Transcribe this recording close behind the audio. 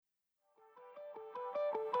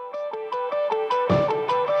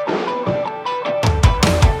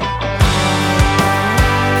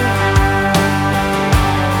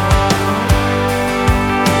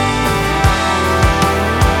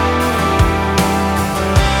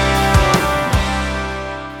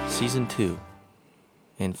2.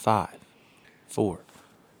 In 5, 4,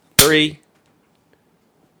 3.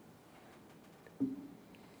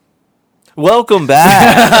 Welcome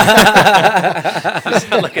back. You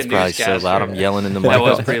sound like a It's probably so newscaster. loud. I'm yelling in the mic. That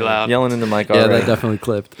was pretty loud. Yelling in the mic Yeah, already. that definitely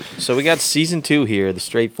clipped. So we got season 2 here, the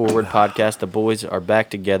Straightforward podcast. The boys are back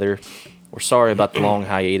together. We're sorry about the long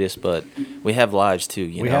hiatus, but we have lives too.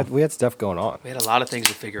 You know, We had stuff going on. We had a lot of things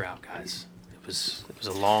to figure out, guys. It was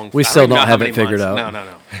a long. We I still even know don't how have many it figured months. out.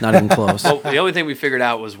 No. Not even close. Well, the only thing we figured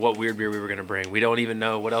out was what weird beer we were going to bring. We don't even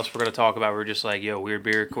know what else we're going to talk about. We're just like, yo, weird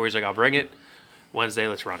beer. Corey's like, I'll bring it. Wednesday,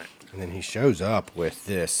 let's run it. And then he shows up with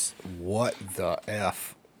this, what the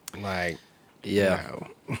F? Like, Yeah.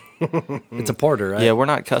 no. It's a porter, right? yeah, we're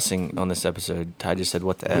not cussing on this episode. Ty just said,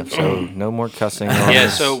 "What the f?" So no more cussing. On Yeah,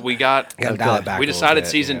 this. so we got. Gotta dial it back We a little decided bit,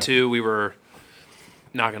 season you know. 2 we were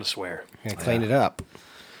not going to swear. Gonna clean it up.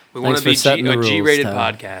 We want Thanks to be for setting the a rules, G-rated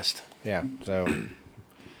Tyler. podcast. Yeah. So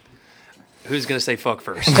Who's going to say fuck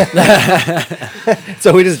first?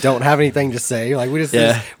 so we just don't have anything to say. Like we just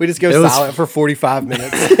Yeah. go It was- silent for 45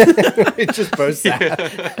 minutes. It's just both sad.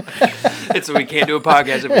 It's we can't do a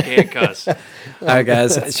podcast if we can't cuss. All right,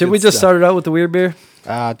 guys. Should we good just stuff. start it out with the weird beer?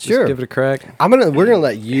 Just Sure. give it a crack. We're gonna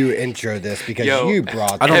let you intro this because Yo, you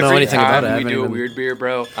brought. I don't know Every anything about time it. I we haven't do a even- weird beer,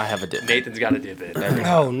 bro. I have a dip. Nathan's got to dip it.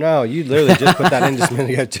 Oh no! You literally just put that in just a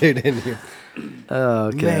minute ago, too, didn't you? Oh,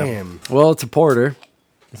 okay. Man. Well, it's a porter,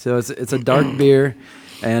 so it's a dark beer,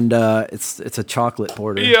 and it's a chocolate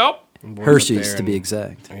porter. Yep. Hershey's to be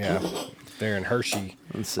exact. Yeah, they're in Hershey.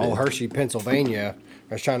 Let's see. Oh, Hershey, Pennsylvania.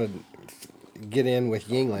 I was trying to get in with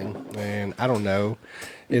Yingling, and I don't know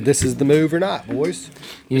if this is the move or not, boys.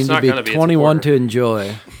 You It's need to not be gonna be, it's a 21 porter. to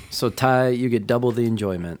enjoy. So Ty, you get double the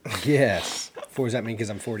enjoyment. Yes. What does that mean? Because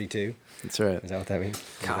I'm 42. That's right. Is that what that means?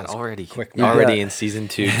 God, That's already, quick. already in season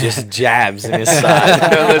 2, just jabs in his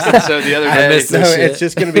side. No, listen, so the other I day, missed No, this shit. it's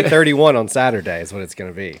just going to be 31 on Saturday. Is what it's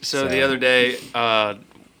going to be. so the other day,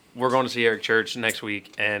 we're going to see Eric Church next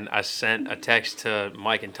week, and I sent a text to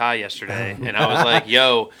Mike and Ty yesterday, and I was like,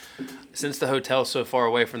 "Yo, since the hotel's so far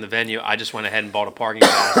away from the venue, I just went ahead and bought a parking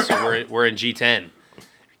pass. So we're in G10."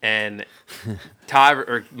 And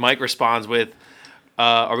Mike responds with,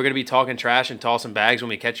 "Are we going to be talking trash and tossing bags when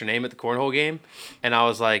we catch your name at the cornhole game?" And I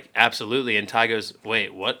was like, "Absolutely." And Ty goes,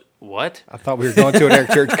 "Wait, what?" I thought we were going to an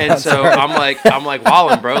Eric Church concert. And so I'm like,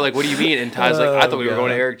 wildin', bro. Like, what do you mean? And Ty's like, I thought we were going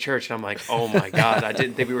to Eric Church. And I'm like, oh my God, I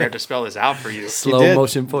didn't think we were going to have to spell this out for you. Slow did.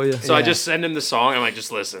 motion for you. So I just send him the song. I'm like,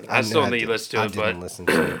 just listen. I still need to listen to I it, didn't but listen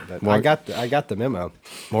to it, but I got the memo.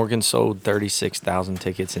 Morgan sold 36,000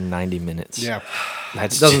 tickets in 90 minutes. Yeah.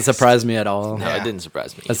 That Doesn't surprise me at all. No, it didn't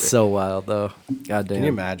surprise me. That's either. so wild, though. God damn. Can you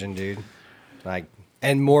imagine, dude? Like,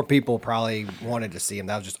 and more people probably wanted to see him.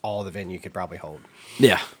 That was just all the venue could probably hold.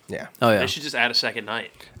 Yeah. Yeah. Oh yeah. they should just add a second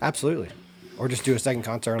night. Absolutely. Or just do a second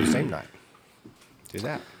concert on the same night. Do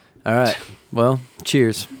that. All right. Well,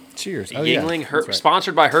 cheers. Cheers. Oh, yeah. Yingling, That's right.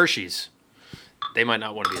 sponsored by Hershey's. They might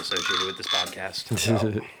not want to be associated with this podcast.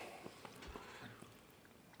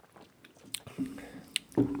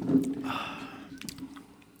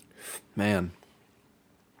 Man,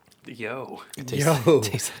 Yo. Yo.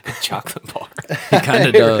 Tastes like a chocolate bar. it kind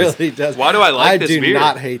of It does. really does. Why do I like this do beer?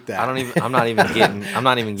 not hate that. I'm not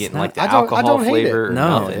even getting like the I don't alcohol hate it. flavor. Or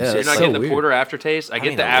No, nothing. yeah, It's You're it's not just so getting the weird. porter aftertaste. I get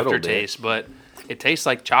mean, the a little aftertaste, but it tastes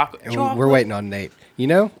like chocolate. And we're waiting on Nate. You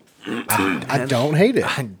know, I don't hate it.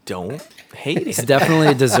 I don't hate It's it. definitely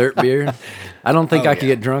a dessert beer. I don't think Oh, I could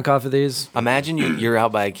yeah. get drunk off of these. Imagine you're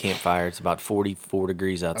out by a campfire. It's about 44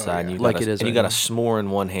 degrees outside, and you Like got it is and you right got a now. s'more in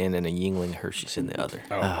one hand and a Yingling Hershey's in the other.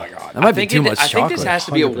 Oh my god. That might be too much I think chocolate. this has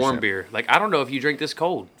to be a warm 100%. beer. Like, I don't know if you drink this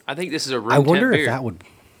cold. I think this is a room I wonder temp if beer. that would.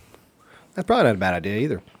 That's probably not a bad idea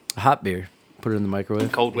either. Hot beer. Put it in the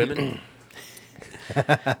microwave. Cold women.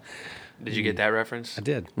 Did you get that reference? I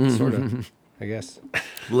did, sort of. I guess.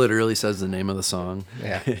 Literally says the name of the song.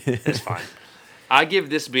 Yeah. It's fine. I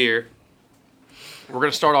give this beer. We're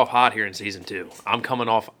gonna start off hot here in season 2. I'm coming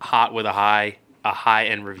off hot with a high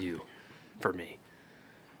end review for me.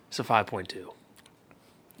 It's a 5.2.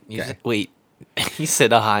 Wait, he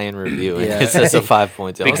said a high end review, and Yeah. it says a 5.2. I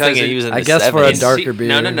was Because thinking it- he was in I the guess for a 70s. darker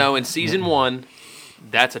beer. No. In season 1,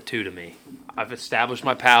 that's a 2 to me. I've established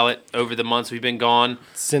my palate over the months we've been gone.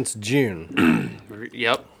 Since June,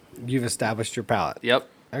 Yep. you've established your palate. Yep.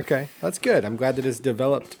 Okay, that's good. I'm glad that it's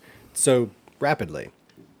developed so rapidly.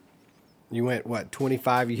 You went what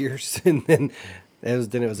 25 years, and then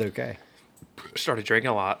it was okay. Started drinking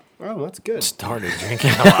a lot. Oh, that's good. Started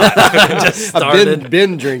drinking a lot. Just I've started.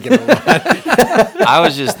 been drinking a lot. I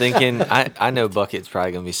was just thinking, I know Bucket's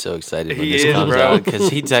probably going to be so excited when He this is, comes bro. out because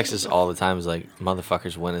he texts us all the time. He's like,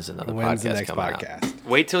 motherfuckers, when is another When's the podcast next coming out? podcast?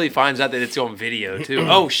 Wait till he finds out that it's on video too.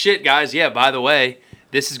 Oh shit, guys! Yeah, by the way,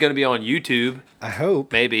 this is going to be on YouTube. I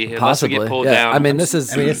hope. Maybe unless Possibly. we get pulled Yeah. down. I mean, this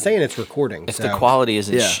is. I mean, it's saying it's recording. If so. the quality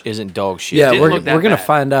isn't Yeah. isn't dog shit, Yeah, didn't we're look that gonna bad.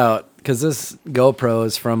 find out because this GoPro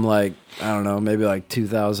is from like I don't know, maybe like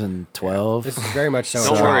 2012. This is very much so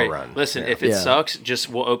Don't a trial worry. run. Listen, Yeah. if it Yeah. sucks, just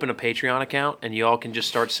we'll open a Patreon account and y'all can just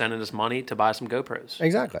start sending us money to buy some GoPros.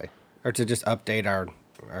 Exactly. Or to just update our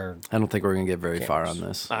I don't think we're gonna get very far on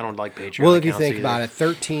this. I don't like Patreon. well, if you accounts think either. about it,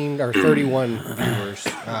 13 or 31 viewers,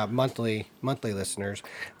 monthly listeners,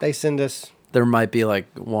 they send us There might be like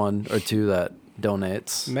one or two that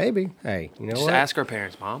donates. maybe. Hey, you know just what? ask our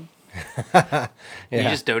parents, Mom. Yeah. You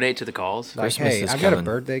just donate to the calls. Like, Christmas hey, is I've got a coming.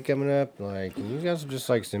 birthday coming up. Like, can you guys just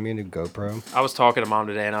like send me a new GoPro? I was talking to Mom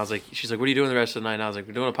today, and I was like, she's like, "What are you doing the rest of the night?" And I was like,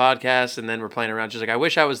 "We're doing a podcast, and then we're playing around." She's like, "I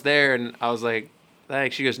wish I was there," and I was like,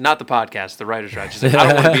 "Thanks." She goes, "Not the podcast, the writer's room." She's like, "I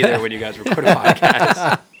don't want to be there when you guys record a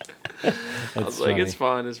podcast." I was like, funny. "It's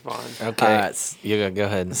fine, it's fine." Okay, you go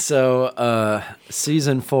ahead. So,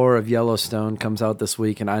 season 4 of Yellowstone comes out this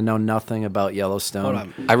week, and I know nothing about Yellowstone. Hold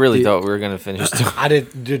on. I really thought we were gonna finish. I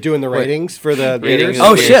did doing the ratings for the Ratings?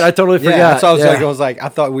 Oh Yes. shit! I totally forgot. Yeah, that's what Yeah. I was like, I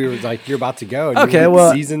thought we were like, you're about to go. And Okay, you were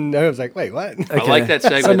well- season. I was like, wait, what? I like that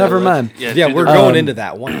segment. So never though. mind. Yeah, do we're the- going into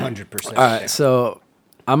that 100%. All right, so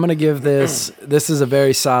I'm gonna give this. This is a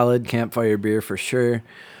very solid campfire beer for sure.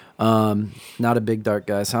 Not a big dark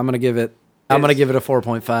guy, so I'm gonna give it. I'm gonna give it a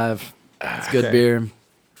 4.5. It's good Okay. beer.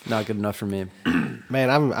 Not good enough for me. Man,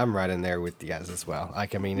 I'm right in there with you guys as well.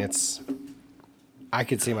 Like, I mean, I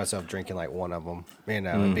could see myself drinking like one of them, you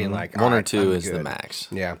know, and being like, One all or right, two I'm is the good. max.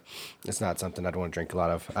 Yeah, it's not something I'd want to drink a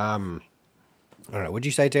lot of. I don't know. What'd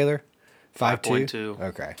you say, Taylor? 5.2. 5.2.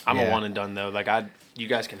 Okay. I'm yeah. a one and done though. Like you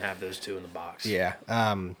guys can have those two in the box. Yeah.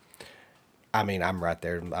 I mean, I'm right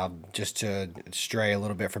there. I'll just to stray a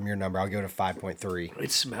little bit from your number. I'll go to 5.3.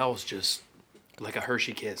 It smells just like a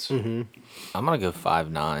Hershey Kiss. I'm gonna go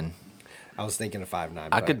 5.9. I was thinking of 5.9.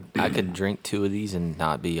 I but- could drink 2 of these and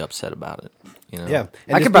not be upset about it. You know. Yeah,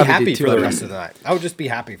 and I just could be probably do happy two for the of rest of the night. I would just be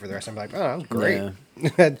happy for the rest. I'm like, oh, great. Yeah.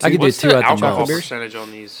 I I could do What's 2 the at the alcohol most. percentage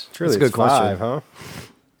on these? That's a good question. 5, huh?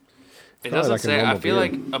 It Probably doesn't like a say. I normal feel beer.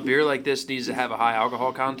 like a beer like this needs to have a high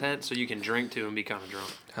alcohol content so you can drink to and be kind of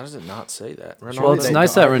drunk. How does it not say that? Well, it's They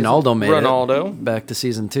nice don't- that Ronaldo made Ronaldo. it back to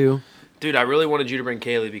season 2. Dude, I really wanted you to bring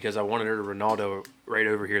Kaylee because I wanted her to Ronaldo right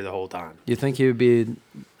over here the whole time. You think he would be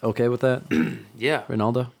okay with that, Yeah,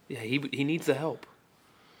 Ronaldo? yeah. He needs the help.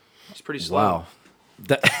 He's pretty slow. Wow.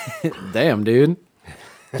 Damn, dude.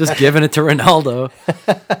 Just giving it to Ronaldo.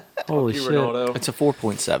 Holy You shit. Ronaldo. It's a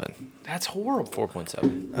 4.7. That's horrible.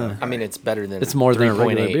 4.7. I mean, it's better than. It's more than a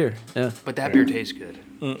regular 3.8. beer. Yeah. But that beer tastes good.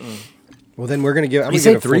 Well, then we're gonna give. I'm You gonna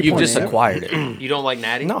say give it a 3.8? You've just 4.7. acquired it. You don't like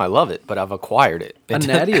Natty? No, I love it, but I've acquired it. A It,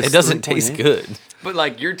 Natty is it doesn't taste 3.8? good. But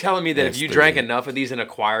like you're telling me that It's if you drank 3.8. enough of these and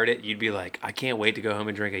acquired it, you'd be like, I can't wait to go home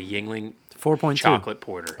and drink a Yingling 4.2. chocolate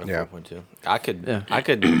porter. Yeah. 4.2. I could. Yeah. I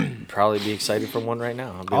could probably be excited for one right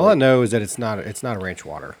now. I'll be All I like, know is that it's not a ranch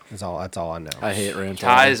water. That's all I know. I hate ranch.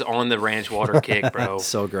 Ty's on the ranch water kick, bro.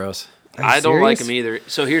 So gross. Are you I don't like serious? them either.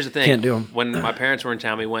 So here's the thing. Can't do 'em. When my parents were in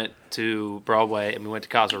town, we went to Broadway and we went to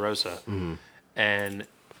Casa Rosa. And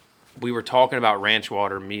we were talking about ranch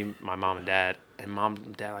water, me, my mom and dad. And mom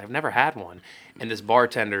and dad, I've never had one. And this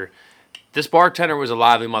bartender was a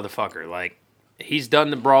lively motherfucker. Like, he's done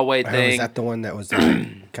the Broadway Oh, thing. is that the one that was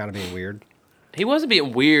like, kind of being weird, He wasn't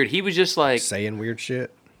being weird. He was just like, saying weird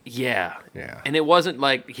shit? yeah. Yeah. And it wasn't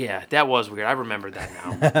like, yeah, that was weird. I remember that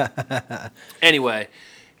now. Anyway,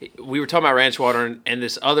 we were talking about ranch water, and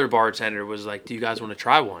this other bartender was like, do you guys want to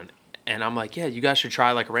try one? And I'm like, yeah, you guys should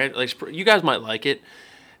try like a ranch. Like, you guys might like it.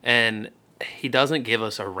 And he doesn't give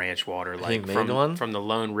us a ranch water like made one? from the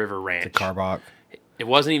Lone River Ranch. Carbach. It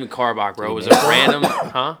wasn't even Carbach, bro. It was a random,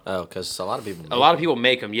 huh? Oh, because a lot of people. A lot of people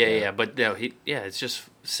make them, yeah. But no, it's just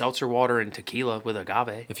seltzer water and tequila with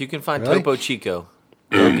agave. If you can find Really? Topo Chico,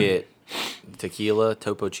 you'll get tequila,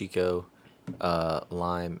 Topo Chico,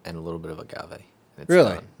 lime, and a little bit of agave. It's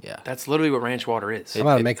Really? done. Yeah. That's literally what ranch water is. I'm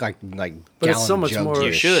about to make like But it's gallon so much jugs more- of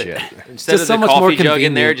You should. shit. Instead Just of so the much more coffee jug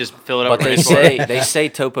in there, convenient. just fill it up But with they ranch water. say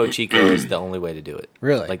Topo Chico is the only way to do it.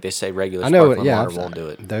 Really? Like they say regular I know. sparkling Yeah, water won't do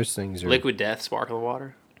it. Those things are. Liquid Death sparkling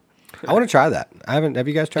water. I want to try that. I haven't. Have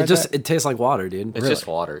you guys tried It just that? it tastes like water, dude. It's just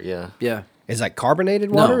water. Yeah. Yeah. Is it like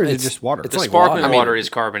carbonated water, or is it it's- just water? it's The like sparkling water. water is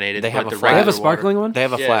carbonated. They have but a the flat- They have a regular water- sparkling one? They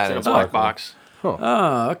have a Yeah, flat it's in and a black sparkling. box.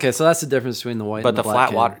 Oh, okay. So that's the difference between the white But and the black flat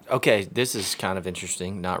can. water. Okay, this is kind of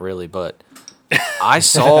interesting. Not really, but I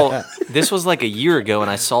saw this was like a year ago, and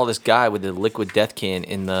I saw this guy with the liquid death can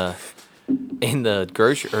in the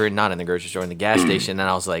grocery, or not in the grocery store, in the gas station, and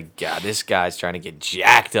I was like, God, this guy's trying to get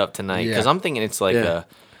jacked up tonight, because Yeah. I'm thinking it's like Yeah.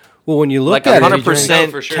 Well, when you look like at it, 100%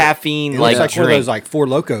 No, for sure. caffeine, it like looks like one of drink. those like Four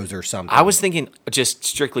Locos or something. I was thinking just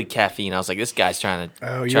strictly caffeine. I was like, this guy's trying to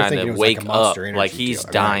Oh, you were thinking it was like wake a Monster up, Energy like he's deal.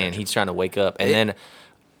 Right, dying. gotcha. He's trying to wake up, and then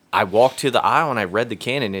I walked to the aisle and I read the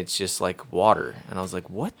can, and it's just like water, and I was like,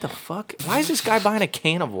 what the fuck? Why is this guy buying a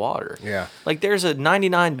can of water? Yeah. like there's a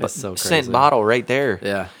 99 That's so cent crazy. bottle right there.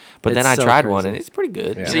 Yeah. But then It's I so tried one, crazy. and it's pretty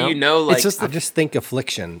good. Yeah. So you know, like It's just I just think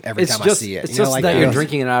affliction every It's time just I see it. it's You know, just like that you're those-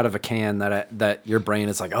 drinking it out of a can that your brain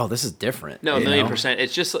is like, oh, this is different. No, a you million know? percent.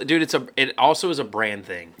 It's just, dude. It also is a brand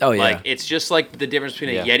thing. Oh, yeah. Like it's just like the difference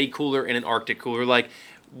between a Yeah. Yeti cooler and an Arctic cooler. Like,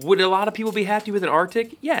 would a lot of people be happy with an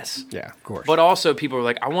Arctic? Yes. Yeah, of course. But also, people are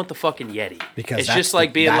like, I want the fucking Yeti. Because it's that's just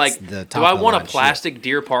like being that's like, the do top I of the want a line shit. plastic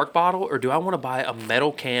Deer Park bottle or do I want to buy a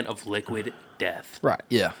metal can of liquid death? right.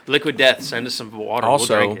 Yeah. Liquid death. Send us some water. we'll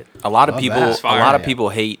Also, drink it. a lot of Love people, that. a lot of Yeah. people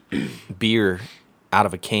hate beer out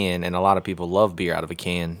of a can, and a lot of people love beer out of a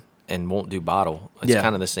can and won't do bottle. It's Yeah.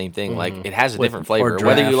 kind of the same thing. Like it has a With- different or flavor,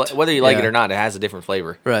 whether you draft. whether you like it Yeah. or not. It has a different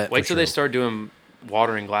flavor. Right. Wait till they start doing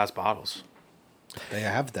water in glass bottles. They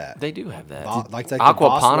have that. They do have that. Like the Aqua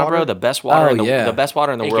Boss Pana, water? bro, the best water, Oh, in the, yeah. the best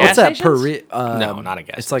water in the Hey, world. What's gas that? stations? No, not a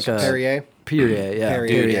gas It's like a Perrier. Perrier. Yeah. Perrier,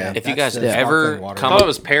 Perrier. yeah. If you That's guys the ever sparkling water. I come thought it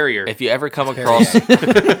was Perrier. If you ever come across,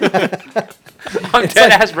 I'm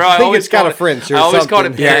dead ass, bro. I think always it's kinda called it- French or I always called it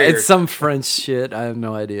something. Yeah, Perrier. it's some French shit. I have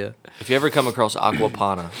no idea. if you ever come across Aqua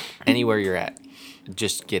Pana, anywhere you're at,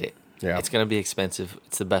 just get it. Yeah. It's gonna be expensive.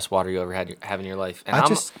 It's the best water you ever have in your life. And I I'm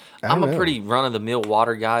don't a know. pretty run of the mill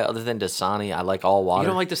water guy. Other than Dasani, I like all water.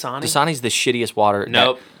 don't like Dasani? Dasani's the shittiest water.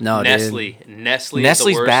 Nope. No, dude. Nestle. Nestle. is the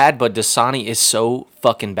Nestle's worst. bad, but Dasani is so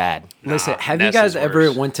fucking bad. Listen, have you Nestle's guys ever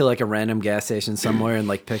worse. went to like a random gas station somewhere and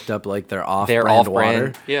like picked up like their They're off-brand off-brand.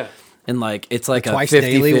 water? Yeah. And like it's like a Twice 50-50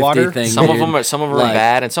 daily water? thing. Some of dude. them are Like,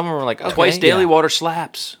 bad, and some of them are like, okay, Twice daily yeah. water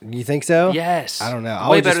slaps. You think so? Yes. I don't know. I Way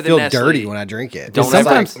always better just than feel Nestle. dirty when I drink it. Don't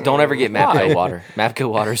Sometimes- ever, don't ever get Mapco Why? water. Mapco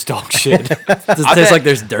water is dog shit. Does it I taste bet- like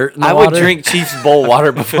there's dirt in the I water? would drink Chiefs Bowl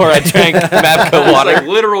water before I drank Mapco It's water. like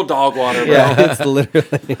literal dog water, bro. Yeah, it's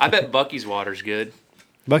literally. I bet Bucky's water's good.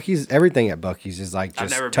 Bucky's, everything at Bucky's is like I've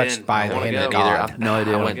just never touched been. by I the wanna hand go. of Either. God. No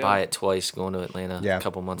idea. I went go. by it twice going to Atlanta Yeah. a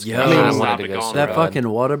couple months Yo. ago. I mean, I stop wanted to it go going. so that bad. fucking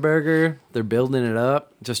Whataburger, they're building it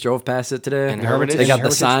up. Just drove past it today. And Hermitage? They got the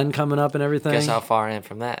Hermitage? sign coming up and everything. Guess how far I am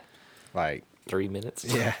from that? Like, 3 minutes.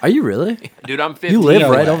 yeah. Are you really? Dude, I'm 15. You live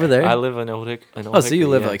No right way. over there? I live in Old Hickory. Oh, so you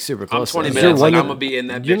live yeah. like super I'm close. 20 to Is it. there minutes. one Like, that- I'm going to be in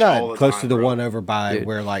that You're bitch all not the close time, to the bro. one over by Dude.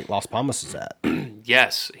 where like Las Palmas is at.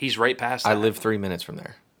 Yes. He's right past that. I live 3 minutes from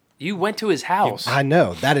there. You went to his house. I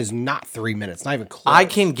know that is not 3 minutes, not even close. I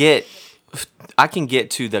can get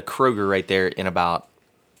to the Kroger right there in about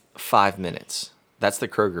 5 minutes. That's the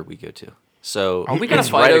Kroger we go to. So Are we going it's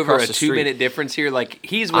to fight right over across a the 2 street. minute difference here? Like,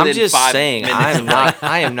 he's within I'm just 5 saying, minutes.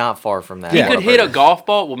 I am not far from that. He could hit a Whataburger. golf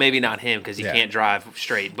ball. Well, maybe not him because he Yeah. can't drive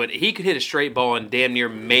straight. But he could hit a straight ball and damn near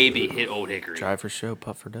maybe hit Old Hickory. Drive for show,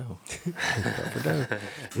 putt for dough. Putt for dough.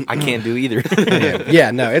 I can't do either. Yeah,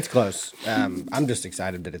 no, it's close. I'm just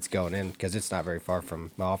excited that it's going in because it's not very far from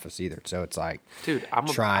my office either. So it's like, Dude, I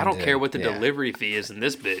Trying don't to- care what the yeah. delivery fee is in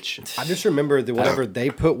this bitch. I just remember that whenever they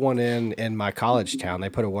put one in my college town, they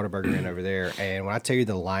put a Whataburger in over there, and when I tell you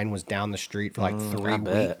the line was down the street for like 3 I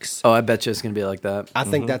bet. weeks, Oh, I bet you it's gonna be like that. I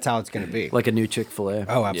think that's how it's going to be. Like a new Chick-fil-A.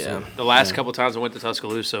 oh, absolutely. The last couple times I went to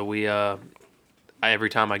Tuscaloosa, every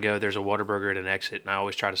time I go, there's a Whataburger at an exit, and I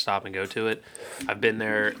always try to stop and go to it. I've been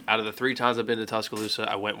there, out of the 3 times I've been to Tuscaloosa,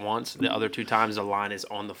 I went once. The other 2 times, the line is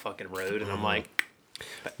on the fucking road, and I'm like,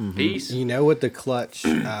 peace. You know what the clutch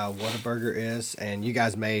Whataburger is, and you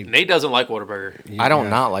guys made. Nate doesn't like Whataburger. I don't Yeah.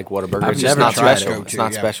 not like Whataburger. I've It's just never not tried it. special. Go It's to,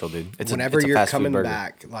 not yeah. special, dude. It's Whenever a you're fast food coming burger.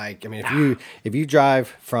 back, like I mean, if you drive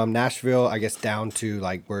from Nashville, I guess down to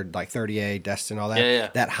like where like 38, Destin, all that, Yeah.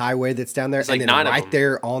 that highway that's down there, It's and like then 9 of right them.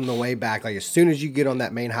 there on the way back, like as soon as you get on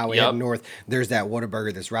that main highway Yup. heading north, there's that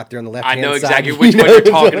Whataburger that's right there on the left. I know side. exactly You which know one you're what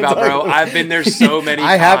I'm talking about, bro. talking I've been there so many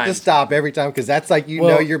I times. have to stop every time because that's like you know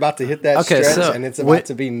Well, you're about to hit that okay, stretch so and it's about what-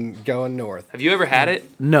 to be going north. Have you ever had it?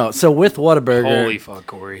 No, so with Whataburger, Holy fuck,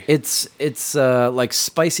 Corey. it's like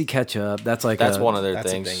spicy ketchup. That's like That's a, one of their That's a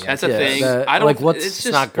things. thing, yeah. That's a Yeah, thing. that- I don't. like, what's- it's it's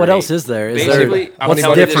just not What great. else is there? Is Basically, there I'm what's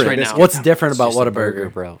telling you this different? right now. What's different about It's just a Whataburger? burger,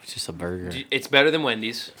 bro. It's just a burger. It's better than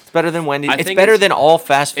Wendy's. It's better than Wendy's. I It's think better it's- than all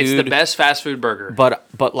fast food. It's the best fast food burger. But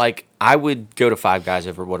But like, I would go to Five Guys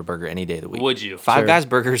over Whataburger any day of the week. Would you? Five Sure. Guys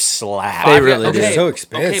burgers slap. They really do. They're so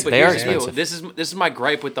expensive. Okay, but They are here's the deal. expensive. This is my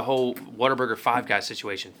gripe with the whole Whataburger Five Guys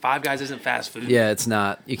situation. Five Guys isn't fast food. Yeah, it's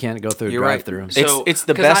not. You can't go through a You're right. drive-through. It's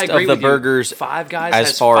the 'cause I best agree of the with you. burgers. Five Guys as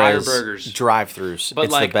has far fire as burgers. drive-throughs. But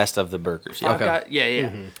It's like- the best of the burgers. Yeah. Five Guys, yeah.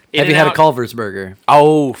 Have you had a In-N-Out- Culver's burger?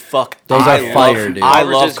 Oh fuck! Those I are love- fire, dude. I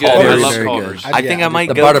Culver's love is good. I Culver's. love Very Culver's. good. I think I might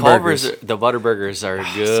The go Butterburgers. Culver's. The Butterburgers are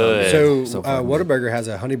good. So, fun. Whataburger has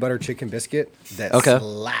a honey butter chicken biscuit that Okay.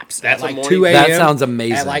 slaps That's at a like morning- 2 a.m. That sounds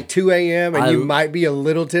amazing. At like 2 a.m. and I- you might be a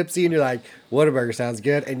little tipsy and you're like, Whataburger sounds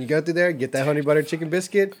good. And you go through there, get that honey butter chicken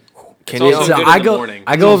biscuit. Can It's you? also So good in I the go, morning.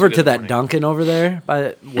 I It's go also over good to in the that morning. Dunkin' over there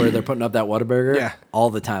by where they're putting up that Whataburger Yeah. all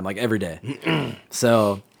the time, like every day.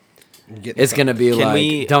 So Get it's gonna be Can like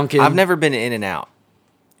we? Dunkin'. I've never been to In-N-Out.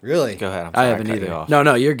 Really? Go ahead. I'm I sorry, haven't cut you either. off.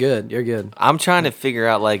 No, you're good. You're good. I'm trying to figure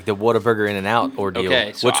out like the Whataburger In-N-Out ordeal.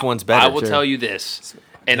 Okay, so Which one's better? I will tell you this,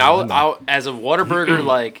 and I'll as a Whataburger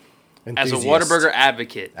like as a Enthusiast. Whataburger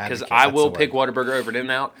advocate, because Advocate, I that's will the pick word. Whataburger over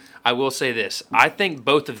In-N-Out. I will say this: I think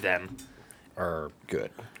both of them. Or good.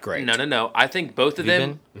 Great. No. I think both of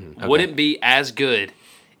them Okay. wouldn't be as good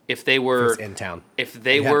if they were It's in town. if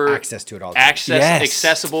they You have were access to it all the time. Yes.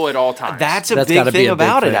 accessible at all times. That's a That's big gotta be thing a big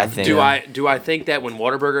about it. thing. I think. Do I think that when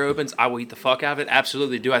Whataburger opens, I will eat the fuck out of it?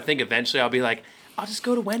 Absolutely. Do I think eventually I'll be like, I'll just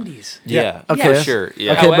go to Wendy's? Yeah. Okay. For sure.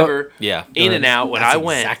 Yeah. Okay, but- However, Yeah. In and Out when That's I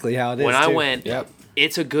went exactly how it is, when I too. went, Yep.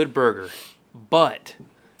 it's a good burger, but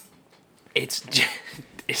it's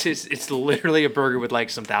it's literally a burger with like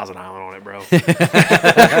some Thousand Island on it, bro.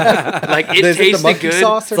 Like it Is it the tasted monkey good.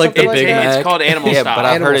 sauce or like something the like Big that? Mac. It's called Animal Yeah, Style. but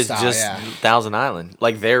I've Animal heard it's style, just yeah. Thousand Island,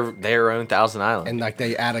 like their own Thousand Island. And like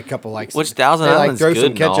they add a couple like Which Thousand they like Island's throw good some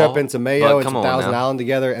and ketchup all, and some but mayo and come some on Thousand now. Island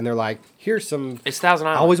together, and they're like, here's some. It's Thousand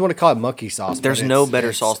I Island. always want to call it monkey sauce. but There's no it's- better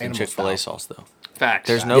it's sauce than animal Chick-fil-A style. sauce, though. Facts.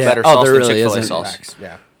 There's no Yeah. better Oh, sauce there than really Chick-fil-A isn't. sauce. Facts,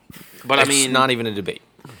 yeah. But I It's mean, not even a debate.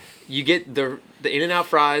 you get the In-N-Out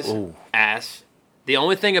fries, ass. The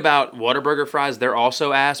only thing about Whataburger fries, they're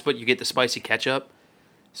also ass, but you get the spicy ketchup,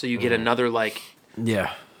 so you get another like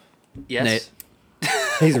Yeah. yes. Nate.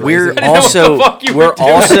 He's We're raising- know what the also fuck you we're were doing.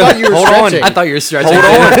 also I thought you were hold on. stretching. I thought you were stretching.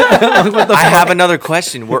 Hold on. I have another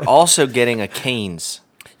question. We're also getting a Cane's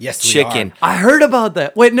yes, we chicken. I heard about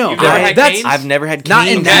that. Wait, no. You've never had That's Cane's? I've never had not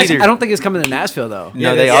in Cane's Nashville. either. I don't think it's coming to Nashville though. No,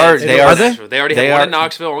 Yeah, they they- are. they They are are. they? They already have one in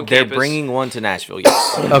Knoxville on They're campus. bringing one to Nashville.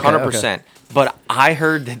 Yes, 100%. But I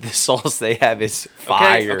heard that the sauce they have is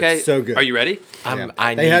fire. Okay. So good. Are you ready? Yeah.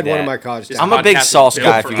 I They need had one that. of my college. This I'm a big podcast is sauce built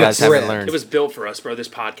guy. If for you guys us. haven't Bread. learned, It was built for us, bro. This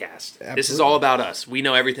podcast. This is Absolutely. all about us. We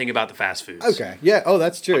know everything about the fast foods. Okay. Yeah. Oh,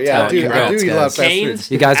 that's true. Yeah, I telling you, do. bro. I do eat a lot of fast Cane's.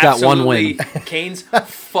 food. You guys got one win. absolutely- Cane's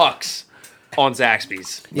fucks on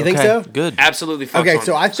Zaxby's. You think Okay, so? Good. Absolutely fucks Okay, on.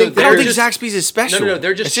 so I think I they're don't think just- Zaxby's is special. No,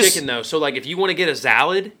 they're just It's chicken though. So like, if you want to get a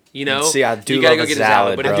salad, you know, See, I do you gotta love go a get a salad.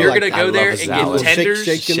 salad, But bro. if you're Like, gonna I go love there a and salad. get tenders,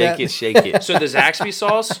 Shake in that. Shake it. so the Zaxby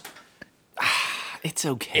sauce, It's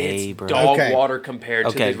okay, it's bro. dog Okay. water compared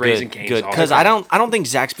Okay, to the Raisin good, Cane good. sauce. Because I don't think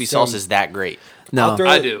Zaxby sauce is that great. No. Throw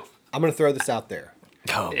I it- do. I'm gonna throw this out there.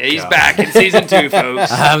 Oh, He's God. back in season 2,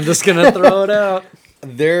 folks. I'm just gonna throw it out.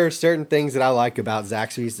 There are certain things that I like about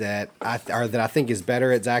Zaxby's that I think is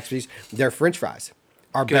better at Zaxby's. Their French fries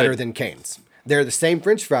are Good. better than Cane's. They're the same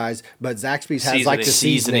French fries, but Zaxby's has like the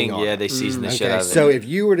seasoning on Yeah, it. they season the shit Okay, out of it. so if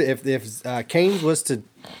you were to if Cane's was to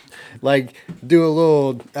like do a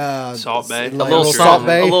little Salt Bae. like A little Salt something,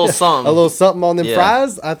 Bae, a little something. a little something on them Yeah.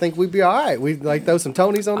 fries, I think we'd be all right. We'd like throw some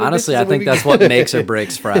Tonys on them. Honestly, bitches I and we'd think be that's good. what makes or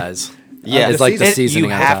breaks fries. Yeah, it's like the And seasoning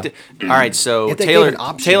You on have top. to. All right, so If they gave Taylor an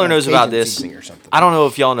option, Taylor like knows about Cajun this. seasoning or something. I don't know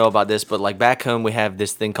if y'all know about this, but like back home we have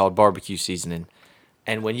this thing called barbecue seasoning.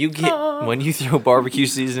 And when you throw barbecue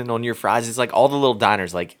seasoning on your fries, it's like all the little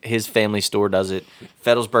diners, like his family store does it,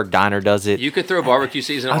 Fedelsberg Diner does it. You could throw barbecue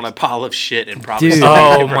season on a pile of shit and probably Dude, still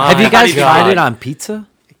Oh make it my right. have you guys God. tried it on pizza?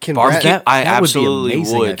 Can Barbecue, Brad, I that would be absolutely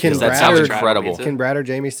amazing, I would feel because that like. sounds Brad- incredible. Pizza? can Brad or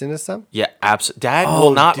Jamie send us some? Yeah, absolutely. Dad Oh,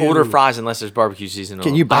 will not dude. order fries unless there's barbecue seasoning on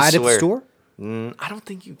Can them. you buy I it at the swear. store? I don't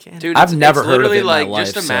think you can. Dude, I've it's never heard of literally it in my like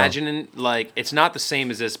just life, so- imagining like it's not the same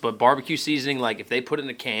as this, but barbecue seasoning, like if they put it in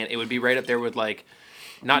a can, it would be right up there with like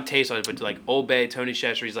not taste like, but like Old Bay, Tony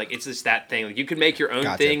Chester's. Like it's just that thing. Like you could make your own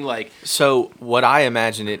Gotcha. thing. Like So what I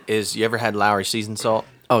imagine it is, you ever had Lowry seasoned salt?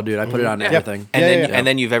 Oh, dude, I put it on everything. And Yeah, then yeah. and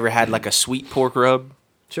then you've ever had like a sweet pork rub?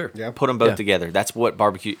 Sure. Yeah. Put them both Yeah. together. That's what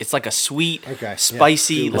barbecue. It's like a sweet, Okay, yeah.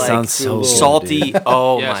 spicy, That like sounds so good, salty. dude.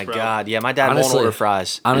 Oh Yes, my bro. god! Yeah, my dad Honestly, won't order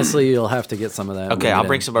fries. Honestly, you'll have to get some of that. Okay, when I'll we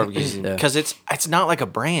bring get some barbecue seasoning Yeah. because it's not like a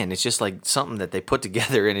brand. It's just like something that they put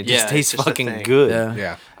together and it Yeah, just it's tastes just a fucking thing. good. Yeah.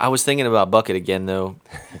 Yeah. I was thinking about Bucket again though.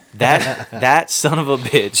 That son of a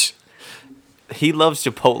bitch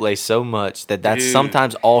Chipotle so much that's Dude.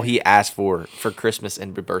 sometimes all he asks for Christmas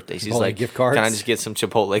and birthdays. He's Chipotle like, gift cards? "Can I just get some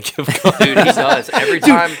Chipotle gift cards?" Dude, he does every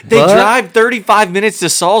time. They What? drive 35 minutes to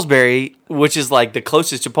Salisbury, which is like the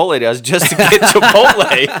closest Chipotle does, just to get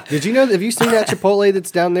Chipotle. Did you know? Have you seen that Chipotle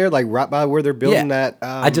that's down there, like right by where they're building that?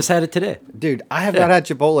 I just had it today. Dude, I have not had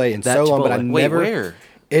Chipotle in That so long, but I Chipotle. Wait, never. where?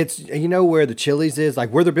 It's where the Chili's is, like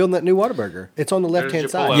where they're building that new Whataburger. It's on the left hand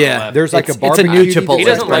Chipotle side. on Yeah. the left. There's like It's a a barbecue. new you Chipotle. can He get.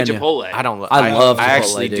 doesn't like brand new. Chipotle. I don't. I love I Chipotle,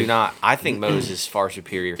 actually dude. do not. I think Moe's is far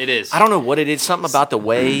superior. It is. I don't know what it is. Something about the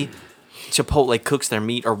way Chipotle cooks their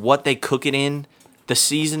meat, or what they cook it in, the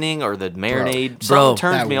seasoning or the marinade. Bro, Something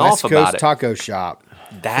turns That me West off Coast about it. taco shop.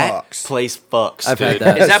 That fucks. place fucks. I've had dude.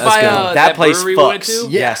 that. Is that That's by good. That place brewery we went fucks. to?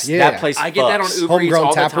 Yes, Yeah. that place. I get that on fucks. Uber Eats Homegrown all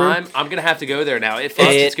the tap room? time. I'm gonna have to go there now. It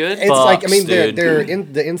fucks. It's good. It's like, I mean, Fucks, they're dude.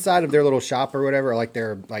 in the inside of their little shop or whatever, like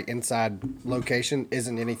their like inside location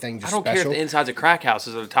isn't anything I just don't care special. if the inside's a crack house.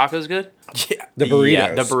 Is the tacos good? Yeah, The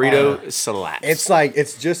Yeah, the burritos. burrito slaps. It's like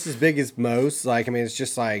it's just as big as Moe's. Like, I mean, it's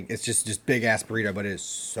just big ass burrito, but it is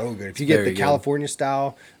so good. If you get very the good. California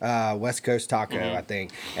style West Coast taco, I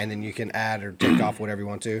think, and then you can add or take off whatever you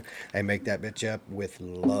want to, and make that bitch up with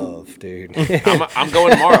love, dude. I'm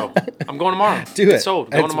going tomorrow. I'm going tomorrow. Do it. It's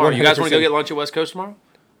sold. Going It's tomorrow. You guys want to go 100%. get lunch at West Coast tomorrow?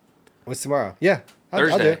 What's tomorrow? Yeah, I'll do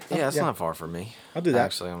Thursday. it. yeah, it's Yeah. not far from me. I'll do that.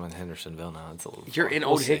 Actually, I'm in Hendersonville now. It's a little. You're far. in We'll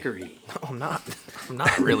Old see. Hickory. No, I'm not. I'm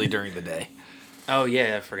not really during the day. Oh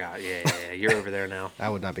yeah, I forgot. Yeah. You're over there now.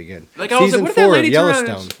 That would not be good. Like I was Season like, what did that 4 of lady turn around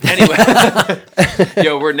Yellowstone. and- Anyway,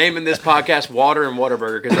 yo, we're naming this podcast Water and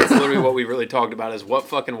Whataburger because that's literally what we really talked about: is what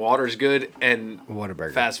fucking water is good and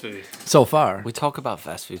Whataburger. fast food. So far. We talk about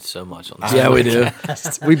fast food so much on this. Yeah, we do.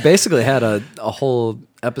 podcast. We basically had a whole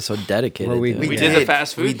episode dedicated. Where we- to we it. We did the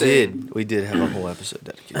fast food We thing. did. We did have a whole episode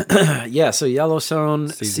dedicated. Yeah, so Yellowstone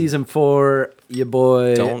season 4. Your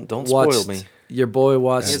boy Don't spoil watched- me. Your boy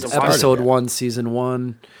watched hasn't watched episode it yet. 1, season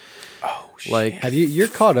 1. Oh shit. Like, Have you're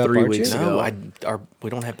caught up, 3 aren't weeks you? ago. No, we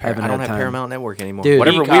don't have. haven't I don't had have time. Paramount Network anymore. dude,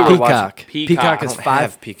 Whatever Peacock. we were watching. Peacock. Peacock. Peacock I is don't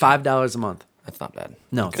have Peacock. $5 a month. That's not bad.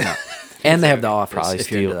 No, it's not. And they have the Office. Probably if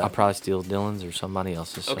you're into steal. that. I'll probably steal Dylan's or somebody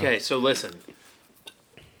else's. so. Okay, so listen,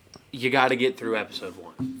 you got to get through episode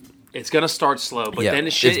 1. It's gonna start slow, but Yeah, then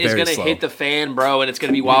the shit it's is very gonna slow. hit the fan, bro, and it's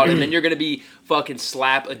gonna be wild, and then you're gonna be fucking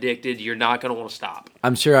slap addicted. You're not gonna want to stop.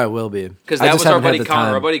 I'm sure I will be. Because I that just was our haven't had buddy the Connor.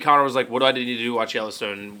 time. Our buddy Connor was like, "What do I need to do to watch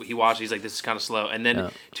Yellowstone?" And he watched. He's like, "This is kind of slow." And then Yeah.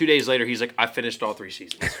 2 days later, he's like, "I finished all 3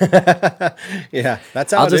 seasons." Yeah,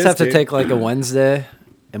 that's how I'll it just is, have to dude. take like a Wednesday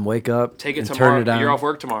and wake up Take it and tomorrow. turn it on. You're off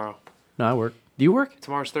work tomorrow. No, I work. Do you work?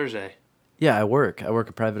 Tomorrow's Thursday. Yeah, I work. I work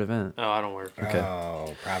a private event. Oh, I don't work. Okay.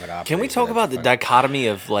 Oh, private operator. Can we talk about the dichotomy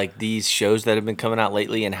of like these shows that have been coming out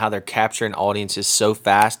lately and how they're capturing audiences so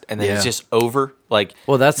fast and then Yeah. it's just over? Like,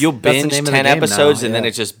 Well, that's- you'll that's the binge name of the 10 game episodes now, and then yeah.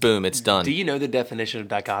 it's just boom, it's done. Do you know the definition of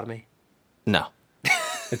dichotomy? No.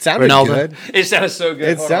 It sounded Ronaldo? good. It sounded so good.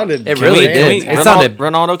 It Hold on. sounded. It Can really we, did. can we, It Ronaldo, sounded-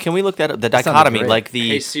 Ronaldo, can we look that up? The sounded dichotomy, great. like the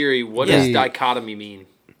Hey Siri, what Yeah. does dichotomy mean?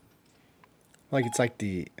 Like it's like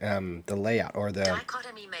the layout or the.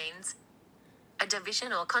 Dichotomy means a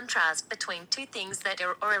division or contrast between two things that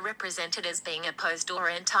are represented as being opposed or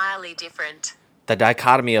entirely different. the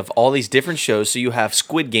dichotomy of all these different shows. So you have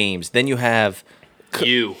Squid Games, then you have then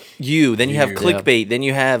you have You. clickbait, then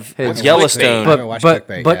you have Hey, what's Yellowstone. clickbait? I haven't watched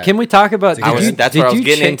clickbait But yet. can we talk about? I was- that's what I was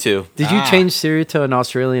getting cha- into. Did you change Siri to an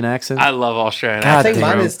Australian accent? I love Australian. God I think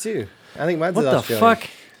damn. mine is too. I think mine's what the Australian. fuck?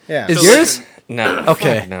 Yeah. Is So yours? listen, No.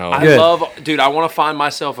 Okay. No. I Good. love, dude. I want to find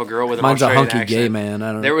myself a girl with an Mine's a Australian hunky gay accent. man.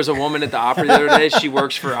 I don't There know. was a woman at the Opry the other day. She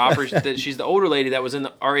works for Opry. She's the older lady that was in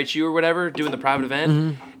the RHU or whatever doing the private event.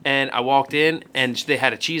 Mm-hmm. And I walked in and they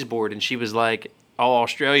had a cheese board and she was like all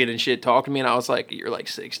Australian and shit talking to me. And I was like, "You're like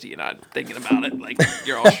 60," and I'm thinking about it. Like,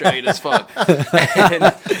 you're Australian as fuck. And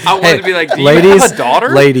I wanted to be like, "Do you have a daughter?"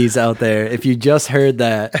 ladies out there, if you just heard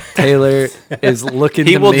that, Taylor is looking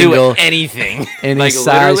He to will mingle do anything. in Like, any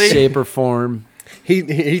size, literally? shape, or form.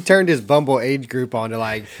 He turned his Bumble age group on to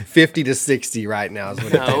like 50 to 60 right now. Is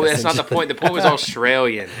what it No, is. that's not the point. The point was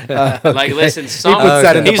Australian. Like, listen, some puts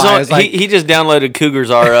that in the He's bio. on, It's like- he just downloaded Cougars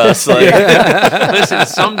R Us. Like, listen,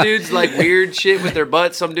 some dudes like weird shit with their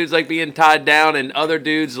butts. Some dudes like being tied down, and other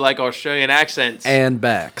dudes like Australian accents. And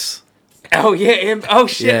backs. Oh yeah, and oh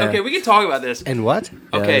shit. Yeah. Okay, we can talk about this. And what?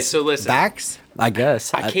 Okay, Yes. so listen, Backs? I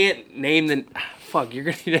guess. I can't name the. Fuck, you're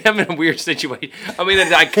gonna I'm in a weird situation. I mean, a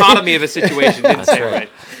dichotomy of a situation. Didn't say it right.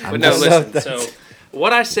 But no, just- listen. So,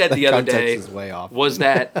 what I said the other Context day is way off. was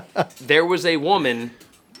that there was a woman,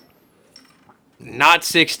 not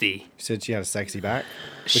 60. You said she had a sexy back.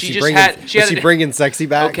 Was She just bringing, had. She was had. she bringing sexy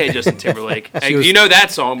back? Okay, Justin Timberlake. Hey, was- you know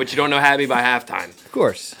that song, but you don't know "Happy" by Halftime. Of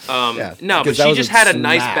course. Yeah, No, but because that she was just had a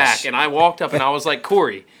nice smash. back, and I walked up and I was like,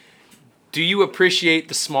 "Corey, do you appreciate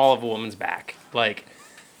the small of a woman's back? Like,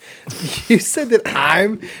 You said that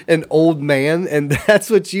I'm an old man, and that's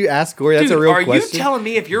what you asked Corey. That's dude, a real are question. you telling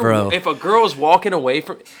me if Bro. if a girl is walking away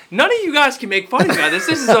from, none of you guys can make fun of me about this.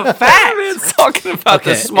 This is a fact. It's talking about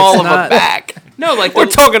the Okay, small it's of a not- back. No, like We're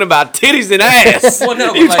talking about titties and ass. Well,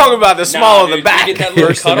 no, You're like, talking about the small of the dude, back. You get that little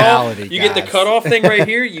cutoff. Personality, You get the guys. cutoff thing right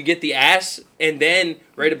here. You get the ass, and then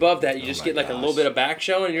right above that, you just get like a little bit of back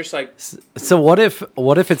showing, and you're just like, So what if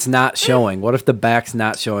it's not showing? What if the back's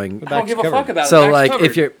not showing? I don't give a covered. fuck about it. So Back's like covered.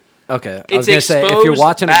 if you're okay, I was It's gonna say if you're exposed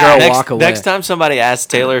watching a back. girl Next, walk away. next time somebody asks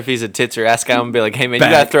Taylor if he's a tits or ass guy, I'm gonna be like, hey man, you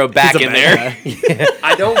Back. gotta throw back He's a in back there. guy.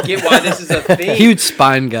 I don't get why this is a thing. Huge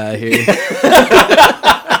spine guy here.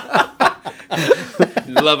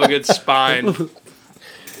 Love a good spine.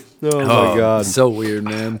 Oh my god. So weird,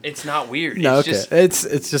 man. It's not weird. No, It's okay. just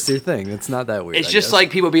It's just your thing. It's not that weird. it's I just guess.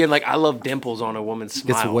 like people being like, I love dimples on a woman's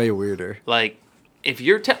smile. it's way weirder. Like, if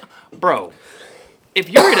you're bro, if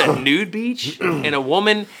you're at a nude beach and a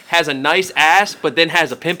woman has a nice ass but then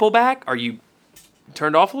has a pimple back, are you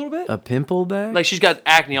turned off a little bit? A pimple bag? Like she's got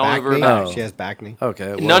acne all over her Backney? back. Oh. She has back knee. Okay.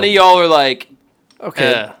 Well, None of y'all are like,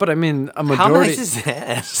 Okay, but I mean, a How majority. nice is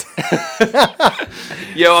ass?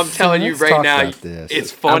 yo, I'm telling you let's right talk now, about this.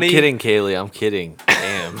 it's I'm funny. kidding, Kaylee. I'm kidding.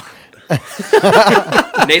 Damn.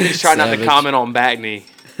 Nathan's trying not to Savage. comment on Bagney.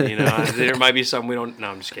 You know, there might be something we don't. No,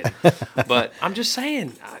 I'm just kidding. But I'm just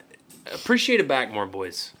saying, appreciate it back more,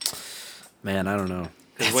 boys. Man, I don't know.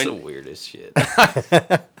 That's when- the weirdest shit.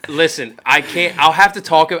 Listen, I can't. I'll have to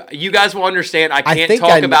talk. You guys will understand. I can't think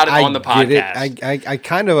talk about it on the get it. podcast. I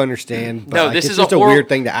kind of understand. But No, like, this it's is just a a horrible weird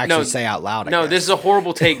thing to actually no, say out loud. No, this is a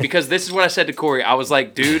horrible take because this is what I said to Corey. I was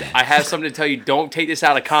like, dude, I have something to tell you. Don't take this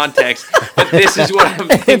out of context. But this is what I'm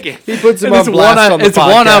thinking. He puts him It's on blast on the it's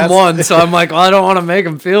podcast. one-on-one, so I'm like, well, I don't want to make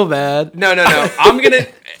him feel bad. No. I'm gonna.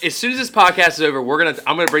 As soon as this podcast is over,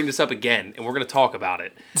 I'm gonna bring this up again and we're gonna talk about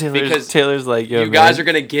it because Taylor's like, yo, you guys are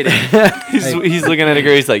gonna get it. He's looking at a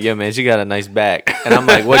girl. He's like, yo, man, she got a nice back. And I'm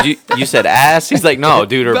like, what? You said ass? He's like, no,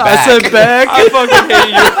 dude, her back. I said back. I fucking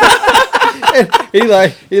hate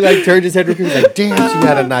He like turned his head real quick. He's like, damn, she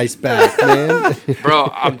got a nice back, man. you, bro.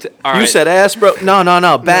 All right. You said ass, bro? No,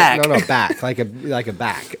 back. No, back, like a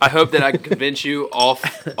back. I hope that I can convince you off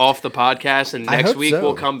the podcast, and I next hope week so.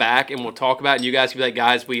 we'll come back and we'll talk about it. And you guys can be like,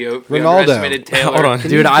 guys, we Ronaldo. underestimated Taylor. Hold on. Can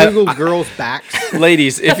Dude, you Google girls' backs?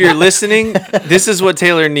 Ladies, if you're listening, this is what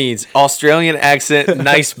Taylor needs: Australian accent,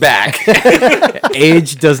 nice back.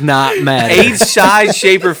 Age does not matter. Age, size,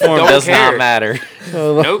 shape, or form Don't does care. not matter.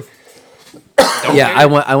 Nope. Don't Yeah,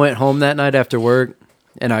 care. I went home that night after work,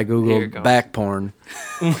 and I Here it googled goes. back porn,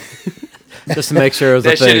 just to make sure it was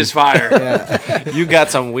That a thing. shit is fire. You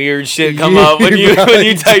got some weird shit come up when you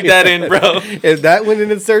type that in, bro. If that went in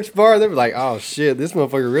the search bar, they were like, "Oh shit, this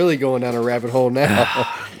motherfucker really going down a rabbit hole now."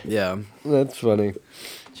 Yeah. That's funny.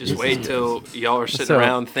 Just wait till y'all are sitting So-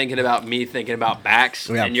 around thinking about me thinking about backs,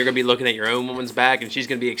 Yeah. and you're gonna be looking at your own woman's back, and she's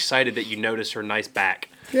gonna be excited that you noticed her nice back.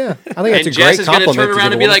 Yeah, I think that's And a Jess great is gonna compliment. turn to around give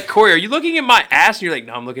and a be woman. like, Corey, are you looking at my ass? And you're like,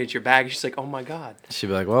 no, I'm looking at your back. And she's like, oh my god, She'd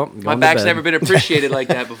be like, well, my back's never been appreciated like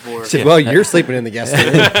that before. Said, well, you're sleeping in the guest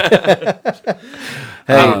room.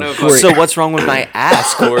 I don't know if Corey, So what's wrong with my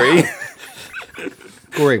ass, Corey?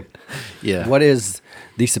 Corey, Yeah. what is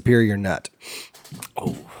the superior nut?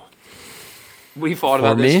 we fought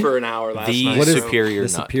about this me? for an hour last The night. What is superior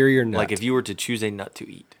the nut. superior nut? Like if you were to choose a nut to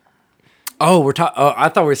eat. Oh, we're talking. Oh, I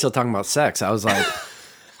thought we were still talking about sex. I was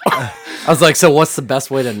like, so what's the best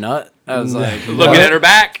way to nut? I was like, Looking at her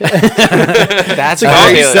back. That's a how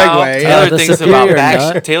great Taylor, segue. Taylor The thinks superior about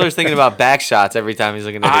back. nut. Taylor's thinking about back shots every time he's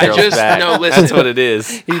looking at I the girl's just- back. no, listen. That's what it is.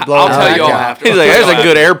 He's I'll blowing tell back y'all out. after. He's like, there's a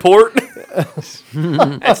good airport.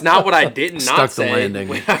 That's not what I did not Stuck the say landing.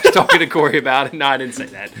 when I was talking to Corey about it. No, I didn't say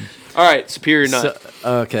that. All right, superior nut.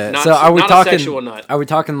 okay. Not- So are we not a talking? sexual nut. Are we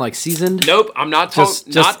talking like seasoned? Nope, I'm not talking.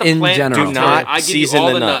 Just Not the in plant. general. Do No, not I give you season all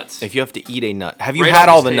the the nut. nuts. If you have to eat a nut, have you Right had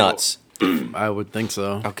off all this the table. nuts? I would think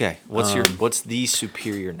so. Okay. What's the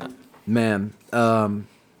superior nut? Man,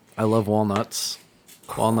 I love walnuts.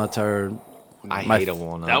 Walnuts are. I My- hate a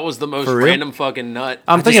walnut. That was the most For real? random fucking nut.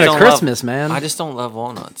 I'm I thinking just of don't love- Christmas, man. I just don't love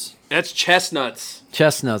walnuts. That's chestnuts.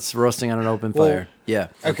 Chestnuts roasting on an open Well, fire. Yeah.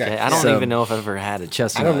 Okay, I don't So- even know if I've ever had a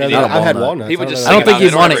Chestnut. I don't know. Not a That. I've had walnut. walnuts. People I don't just know I think don't that.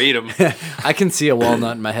 think about it, you'd they don't want ever it. eat them. I can see a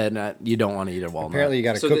walnut in my head, and you don't want to eat a walnut. Apparently, you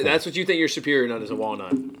got to So cook them. that's what you think your superior nut is, a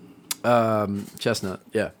walnut. Chestnut.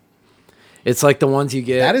 Yeah. It's like the ones you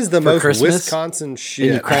get. That is the for most Christmas, Wisconsin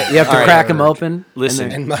shit. And you have to All right. crack them open. Listen,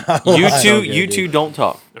 And In my you life. two, Okay, you dude. two don't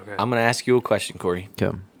talk. Okay. I'm gonna ask you a question, Corey.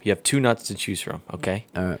 Okay. You have two nuts to choose from. Okay.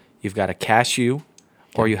 All right. You've got a cashew,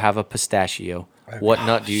 or you have a pistachio. What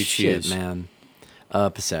nut do you Shit, choose? man.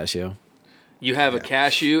 Pistachio. You have a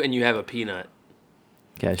cashew and you have a peanut.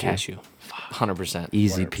 Cashew. 100%.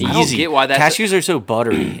 Easy I peasy. don't get why that's Cashews are so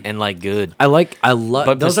buttery and like good. I love.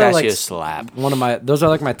 But Those are like pistachios slap. Those are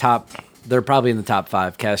like my top. They're probably in the top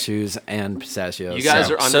 5: cashews and pistachios. You guys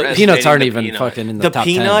So- are underestimating peanuts aren't the even peanut. fucking in the, The top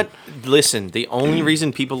peanut, 10. listen, the only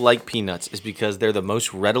reason people like peanuts is because they're the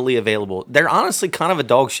most readily available. They're honestly kind of a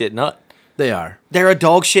dog shit nut. They are. They're a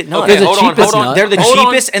dog shit nut. Okay, They're the hold on, cheapest hold on. nut. They're the Hold on.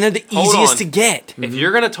 cheapest and they're the Hold easiest on. to get. If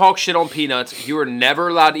you're gonna talk shit on peanuts, you are never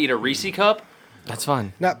allowed to eat a Reese cup. That's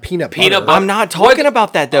fine. Not peanut Peanut butter. I'm not talking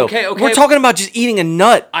about that though. Okay, okay. We're talking about just eating a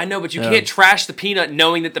nut. I know, but you can't trash the peanut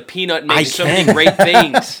knowing that the peanut makes so many can. great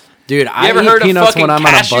things. Dude, You I ever eat heard of peanuts fucking when I'm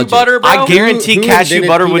on a cashew budget. butter, bro? I guarantee Who cashew invented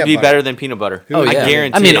butter would peanut be butter? better than peanut butter. Oh I yeah.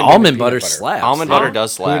 guarantee I mean, it. almond Peanut butter butter. slaps. Almond Huh? butter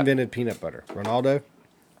does Who slap. invented peanut butter? Ronaldo?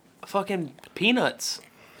 Fucking peanuts.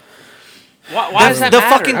 Why does that the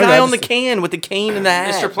matter? fucking guy on the can with the cane and the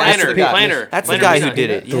hat. Mr. That's Planner, the guy. Planner. That's the Planner guy who peanut. did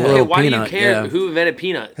it. The Yeah. little Okay, why do you peanut, care yeah. who invented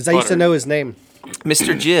peanuts? Because I used to know his name.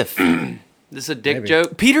 Mr. Jiff. This is a dick Maybe.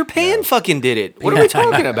 joke. Peter Pan fucking did it. What are we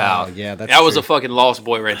talking about? Oh, yeah, that's That was true. a fucking lost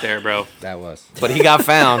boy right there, bro. That was. But he got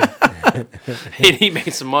found And he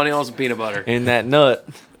made some money on some peanut butter. in that nut.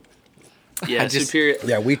 Yeah, just- superior.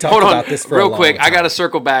 Yeah, we talked Hold on, about this for a real long quick. I time. got to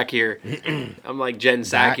circle back here. I'm like Jen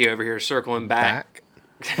Back? Psaki over here circling back.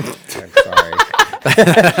 I'm sorry.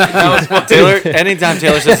 Taylor, anytime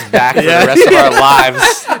Taylor says back for the rest of our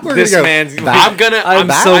lives, this go man's I'm gonna. I'm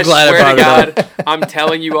I so glad I swear to brought it God, I'm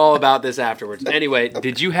telling you all about this afterwards. Anyway,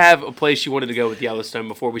 did you have a place you wanted to go with Yellowstone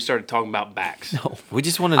before we started talking about backs? No. We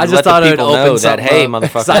just wanted I to just let thought the it would people know open that something hey, up.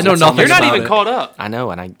 motherfuckers, I know it's nothing You're not about even it. caught up. I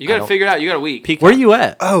know, and You got to figure it out. You got a week. Peak. Where you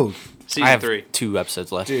at? Oh, Season I have 3. 2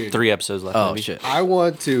 episodes left. Dude. 3 episodes left. Oh maybe. shit. I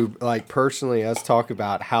want to, like, personally, us talk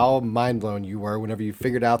about how mind blown you were whenever you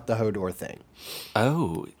figured out the Hodor thing.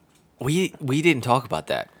 Oh, we didn't talk about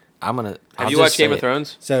that. Have you watched Game of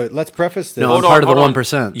Thrones? So let's preface this. No, Hold I'm part on, of the hold on.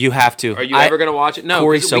 1%. You have to. Are you ever gonna watch it? No,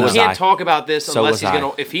 Corey, 'cause so we was can't I. talk about this So unless was he's I.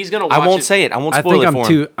 gonna. If he's gonna watch I won't it, say it. I won't I spoil think it I'm for him.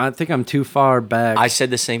 too. I think I'm too far back. I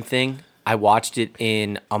said the same thing. I watched it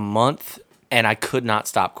in a month, and I could not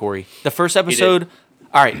stop, Corey. The first episode.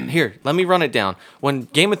 All right, here, let me run it down. When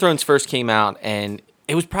Game of Thrones first came out, and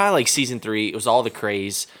it was probably like season 3, it was all the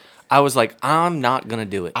craze. I was like, I'm not gonna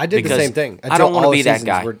do it. I did the because same thing. I don't want to all be the that seasons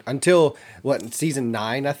guy. were- until what season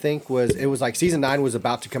 9 I think was. It was like season 9 was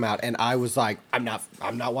about to come out, and I was like, I'm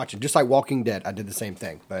not watching. Just like Walking Dead, I did the same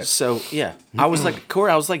thing. But So yeah, I was like,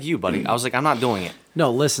 Corey, I was like you, buddy. I was like, I'm not doing it.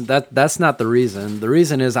 No, listen. That's not the reason. The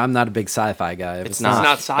reason is I'm not a big sci-fi guy. If It's not.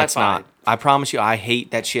 not sci-fi. It's not. I promise you, I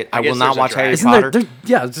hate that shit. I guess will not there's a watch Harry dragon. Isn't Potter.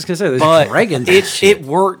 yeah, I was just gonna say there's But dragons. it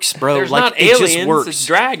works, bro. there's like not it just aliens. works. It's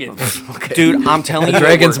dragons. Dude, I'm telling you, a it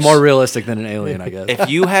dragon's works. more realistic than an alien, I guess. If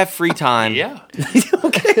you have free time, yeah.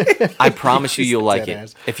 I promise you, you'll like Dead it.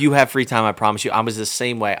 ass. If you have free time, I promise you, I was the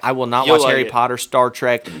same way. I will not You'll watch like Harry it. Potter, Star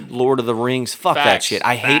Trek, Lord of the Rings. Fuck that Facts. shit.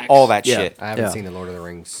 I hate Facts. all that Yeah. shit. I haven't Yeah. seen the Lord of the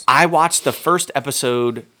Rings. I watched the first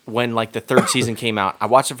episode when like the 3rd season came out. I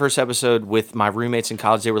watched the first episode with my roommates in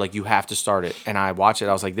college. They were like, "You have to start it," and I watched it.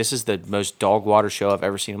 I was like, "This is the most dog water show I've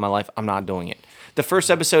ever seen in my life. I'm not doing it." The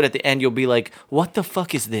first episode at the end, you'll be like, "What the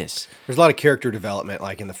fuck is this?" There's a lot of character development,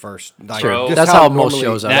 like in the first. Like, Sure. just That's how most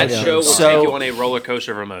shows are. That Yeah. show will So- take you on a roller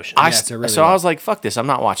coaster of emotion. it really So I will. was like, "Fuck this! I'm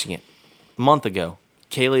not watching it." A month ago,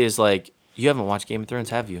 Kaylee is like, "You haven't watched Game of Thrones,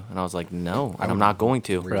 have you?" And I was like, "No, and I'm not going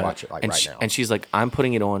to." rewatch it, like, and right she- now. And she's like, "I'm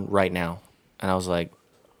putting it on right now," and I was like,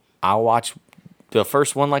 "I'll watch the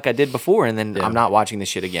first one like I did before, and then I'm not watching this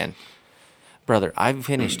shit again." Brother, I've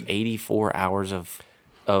finished 84 hours of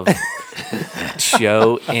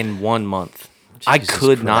show in 1 month. I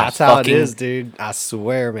could not That's how it fucking. is, dude. I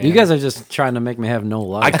swear, man. You guys are just trying to make me have no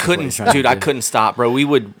life. I is what couldn't, you're trying to dude. I do. couldn't stop, bro. We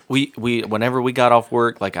whenever we got off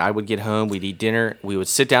work, like I would get home, we'd eat dinner, we would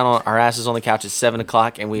sit down on our asses on the couch at 7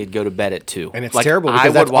 o'clock, and we'd go to bed at 2. And it's Like, terrible I because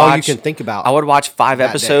would that's all you can think about I would watch 5 that day.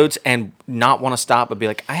 episodes and not want to stop, but be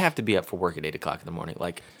like, I have to be up for work at 8 o'clock in the morning.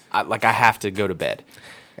 Like I have to go to bed.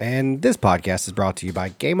 And this podcast is brought to you by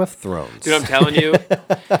Game of Thrones. Dude, I'm telling you,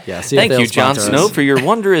 Yeah, see if Thank they'll you, Jon sponsor Snow, us. for your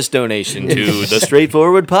wondrous donation to the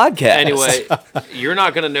Straightforward Podcast. anyway, you're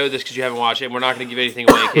not gonna know this because you haven't watched it. And we're not gonna give anything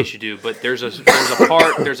away in case you do. But there's a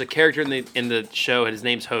there's a character in the show, and his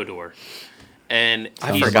name's Hodor, and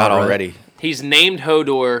I he's, forgot about right. already. he's named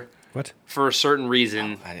Hodor What? for a certain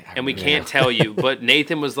reason, I and we can't tell you. But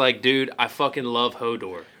Nathan was like, "Dude, I fucking love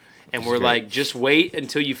Hodor." And we're like, just wait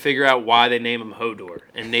until you figure out why they name him Hodor.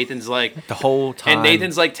 And Nathan's like, The whole time. and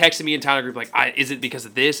Nathan's like texting me in Tyler group like, is it because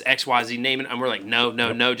of this XYZ name? And we're like,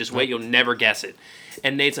 no, just wait, you'll never guess it.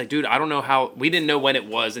 And Nate's like, dude, I don't know how. We didn't know when it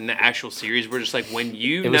was in the actual series. We're just like, when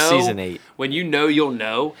you It know, was season 8. when you know, you'll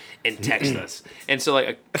know, and text us. And so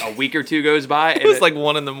like a week or two goes by, and It was like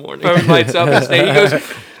 1 in the morning. phone lights up, and Nate, he goes,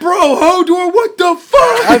 bro, Hodor, what the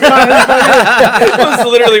fuck? It was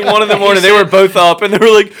literally 1 in the morning. They were both up, and they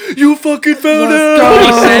were like, "You fucking found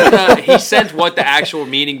out." He sent what the actual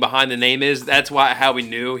meaning behind the name is. That's how we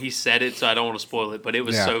knew. He said it, so I don't want to spoil it. But it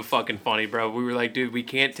was Yeah. so fucking funny, bro. We were like, dude, we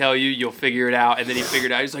can't tell you. You'll figure it out. And then he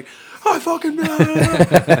figured it out. He's like, I fucking know.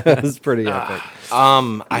 It's pretty epic.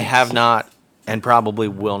 I have not, and probably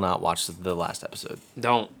will not watch the last episode.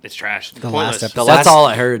 Don't. It's trash. The last episode. That's all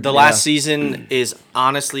I heard. The yeah. last season is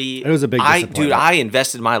honestly. It was a big Dude, disappointment. I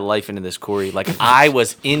invested my life into this, Corey. Like I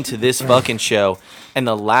was into this fucking show, and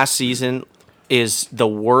the last season is the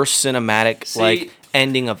worst cinematic See,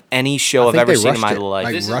 ending of any show I I've think ever they seen in rushed my it. life.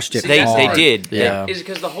 Like, This is- rushed it see, they that's- did. Yeah. Is it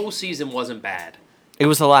because the whole season wasn't bad? It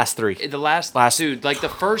was the last 3. The last dude, like the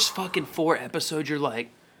first fucking 4 episodes, you're like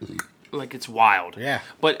it's wild. Yeah.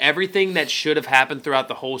 But everything that should have happened throughout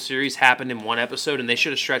the whole series happened in one episode, and they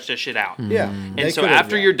should have stretched that shit out. Yeah. And so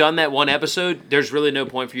after you're done that one episode, there's really no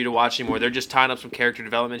point for you to watch anymore. They're just tying up some character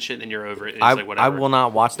development shit, and then you're over it. And it's like I whatever. will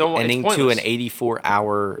not watch the Don't- it's ending to pointless. an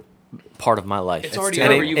 84-hour part of my life. It's already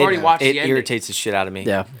And over. You've already watched it the ending. irritates the shit out of me.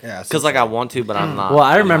 Yeah. Yeah, Because like I want to, but I'm not. Well,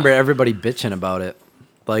 I I'm remember not. everybody bitching about it.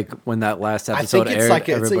 Like when that last I episode think it's aired, like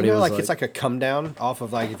a, everybody was like it's like a come down off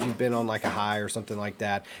of like if you've been on like a high or something like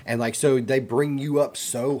that, and like so they bring you up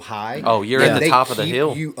so high. Oh, you're and at the they top of the keep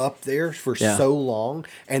hill. You up there for Yeah. so long,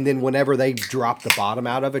 and then whenever they drop the bottom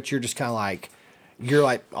out of it, you're just kind of like. You're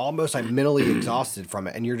like almost like mentally exhausted from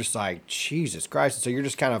it, and you're just like Jesus Christ. And so you're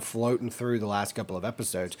just kind of floating through the last couple of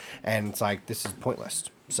episodes, and it's like this is pointless.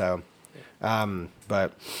 So,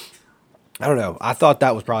 but I don't know. I thought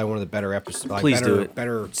that was probably one of the better episodes. Like Please better, do it.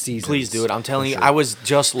 Better seasons. Please do it. I'm telling you, for I sure. was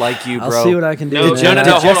just like you, bro. I'll see what I can do. No, man. no, no,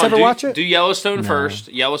 Did hold Jess on. ever watch it? Do Yellowstone first.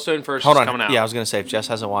 Yellowstone first Hold is on. coming out. Yeah, I was gonna say if Jess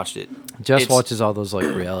hasn't watched it, Jess it's- watches all those like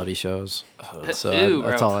reality shows. So Ew,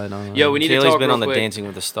 that's bro. all I know. Yo, we need to Kaylee's talk been real on the quick. Dancing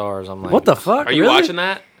with the Stars. I'm like, What the fuck? Are you Really? watching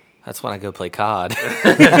that? That's when I go play COD.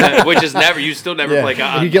 Which is never. You still never play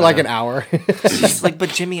God. You get like an hour. She's like, but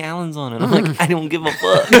Jimmy Allen's on it. I'm like, I don't give a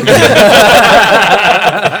fuck.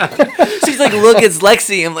 She's like, look, it's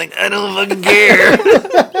Lexi. I'm like, I don't fucking care.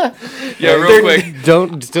 Yeah, real quick.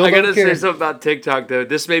 Still I don't gotta care. say something about TikTok though.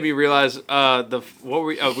 This made me realize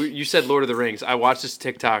you said Lord of the Rings. I watched this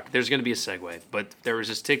TikTok. There's gonna be a segue, but there was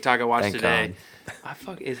this TikTok I watched Thank today. I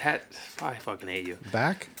fucking hate you.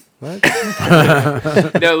 Back? What?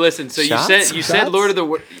 No, listen. So Shots? you said Shots? Lord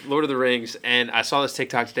of the Rings, and I saw this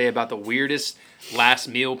TikTok today about the weirdest last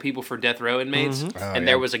meal people for death row inmates. Oh, And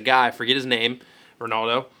yeah. there was a guy, forget his name,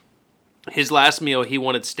 Ronaldo. His last meal, he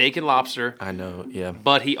wanted steak and lobster, I know, yeah.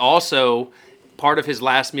 but he also part of his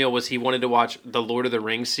last meal was he wanted to watch the Lord of the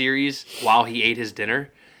Rings series while he ate his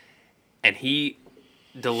dinner, and he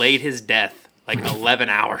delayed his death like 11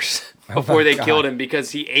 hours before they God. killed him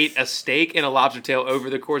because he ate a steak and a lobster tail over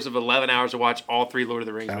the course of 11 hours to watch all 3 Lord of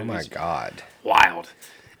the Rings Oh my movies. God. Wild.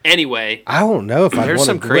 Anyway, I don't know if I'd There's want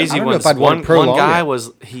some to, crazy I don't ones. Know if I'd want One to prolong guy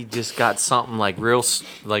it. he just got something like real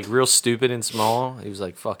stupid and small. He was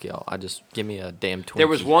like, "Fuck y'all, I just give me a damn Twinkie." there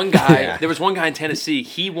was one guy. Yeah. There was one guy in Tennessee.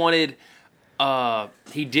 He wanted.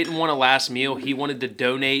 He didn't want a last meal. He wanted to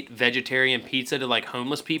donate vegetarian pizza to like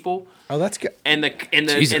homeless people, Oh, that's good. and the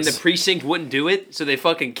Jesus. precinct wouldn't do it, so they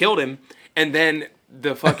fucking killed him. And then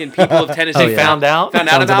the fucking people of Tennessee Oh, yeah. found out. found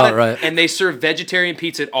out Sounds about about it, right. and they served vegetarian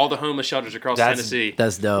pizza at all the homeless shelters across That's- Tennessee.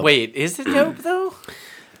 That's dope. Wait, is it dope though?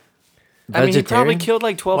 I mean, he probably Vegetarian? killed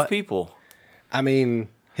like 12 What? people. I mean,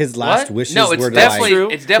 his last What? wishes No, it's were to definitely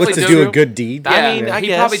like, it's definitely was to do a dope. good deed. Yeah, I mean, I he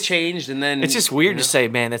guess. probably changed, and then It's just weird to say,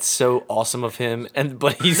 man. That's so awesome of him,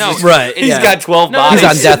 but he's No, just, right, He's yeah. got 12 No, bodies. He's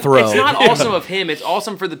on it's- death row. It's not awesome of him. It's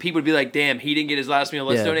awesome for the people to be like, "Damn, he didn't get his last meal.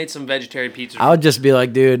 Let's Yeah. donate some vegetarian pizza." I would just be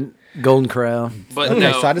like, dude, Golden Corral. But Okay,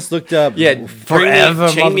 no, so I just looked up. Yeah, Forever,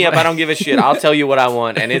 chain me up. motherfucker. I don't give a shit. I'll tell you what I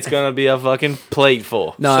want, and it's gonna be a fucking plate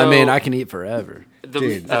full. No, I So- mean I can eat forever. the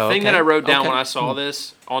Dude. the Oh, thing okay. that I wrote down Okay. when I saw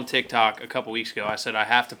this on TikTok a couple weeks ago, I said I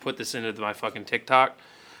have to put this into my fucking TikTok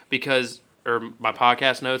or my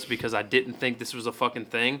podcast notes because I didn't think this was a fucking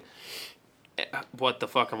thing. What the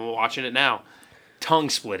fuck? I'm watching it now. Tongue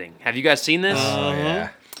splitting. Have you guys seen this? Oh, yeah.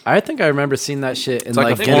 I think I remember seeing that shit in It's like,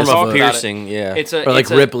 like a think form we Guinness talked of Book. about it. piercing. Yeah, It's a Or like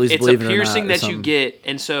it's a- Ripley's it's Believe It a or Not piercing or that you something. get,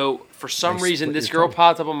 and so for some They reason split this your girl tongue.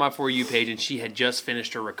 popped up on my For You page, and she had just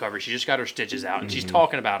finished her recovery. She just got her stitches out, and she's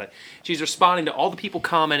talking about it. She's responding to all the people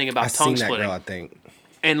commenting about I've tongue seen that splitting, girl, I think.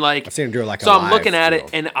 and like I've seen her do it like a so. I'm live looking at reel. it,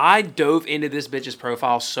 and I dove into this bitch's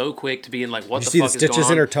profile so quick to being like, "What Did the you fuck see the is going stitches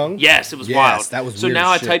in on?" her tongue? Yes, it was Yes, wild. that was so weird now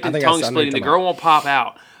I as shit. typed I in think I tongue saw- I know splitting. The what girl you're won't pop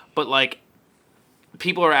out, but like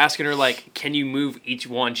people are asking her like, "Can you move each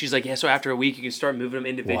one?" She's like, "Yeah." So after a week, you can start moving them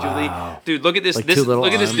individually. Wow. Dude, look at this. Like This two little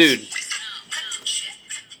look at this arms. dude.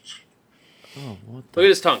 Oh, what Look at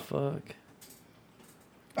his tongue. fuck?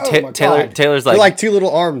 Oh my Taylor- God. Taylor's They're like- like two little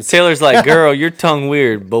arms. Taylor's like, girl, your tongue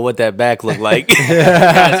weird, but what that back look like?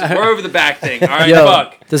 Guys, we're over the back thing. All right, Yo,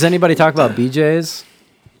 fuck. does anybody talk about BJ's?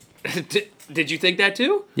 Did you think that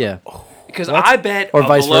too? Yeah. Because I bet Or a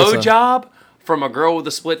vice versa. blowjob from a girl with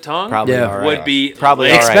a split tongue Probably Yeah. all right. would be Probably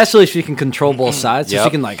lit. all right. Especially if she can control both sides, so she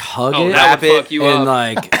Yep. can like hug Oh, it that would Wrap fuck you and up.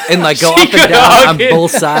 like go She up and could down hug on it.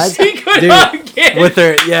 both sides. She could Dude, hug it. with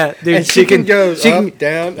her, yeah, dude. And she can go up,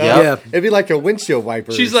 down, up. Yeah. It'd be like a windshield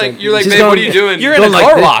wiper. She's or like, something. you're like, She's babe, what are going- you doing? You're in Going a like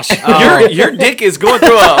car this. wash. Oh. Your dick is going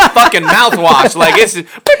through a fucking mouthwash. Like it's.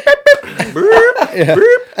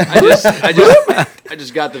 I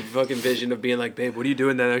just got the fucking vision of being like, babe, what are you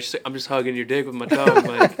doing there? She's like, I'm just hugging your dick with my tongue.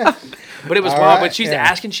 Like, but it was All wild. right, But she's yeah.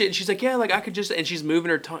 asking shit, and she's like, yeah, like I could just, and she's moving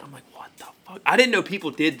her tongue. I'm like, what the fuck? I didn't know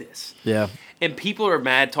people did this. Yeah. And people are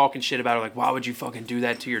mad talking shit about it. Like, why would you fucking do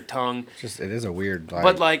that to your tongue? It is a weird.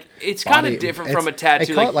 But like, it's kind of different from a tattoo.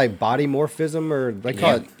 They call it like body morphism, or they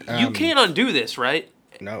call it. you can't undo this, right?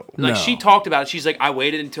 No. Like No. she talked about it. She's like, I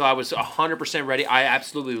waited until I was 100% ready. I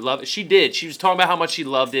absolutely love it. She did. She was talking about how much she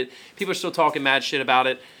loved it. People are still talking mad shit about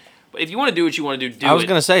it. But if you want to do what you want to do, do it. I was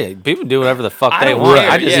gonna say people do whatever the fuck I they don't want.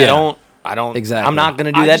 care, I just yeah. don't. I don't. Exactly. I'm not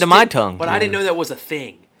gonna do I that just to my didn't- tongue. But I didn't know that was a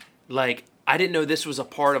thing. Like, I didn't know this was a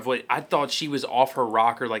part of what I thought she was off her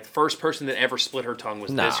rocker. Like, the first person that ever split her tongue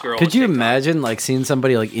was Nah. this girl. Could on you TikTok. imagine like seeing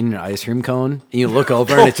somebody like eating an ice cream cone and you look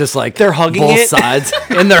over and it's just like They're hugging both it? sides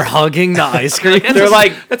and they're hugging the ice cream. They're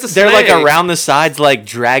like that's a they're like snake. around the sides, like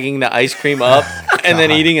dragging the ice cream up and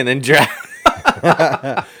then eating and then drag.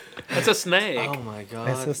 That's a snake. Oh my god!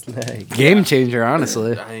 That's a snake. Game changer,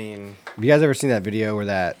 honestly. I mean, Have you guys ever seen that video where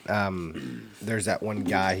that there's that one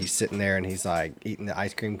guy, he's sitting there and he's like eating the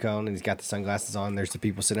ice cream cone and he's got the sunglasses on. There's the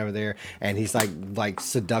people sitting over there and he's like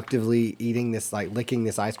seductively eating this, like licking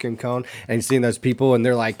this ice cream cone, and he's seeing those people and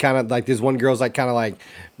they're like kind of like, this one girl's like kind of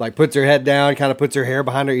like puts her head down, kind of puts her hair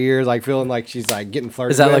behind her ears, like feeling like she's like getting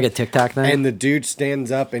flirted Is that with. like a TikTok thing? And the dude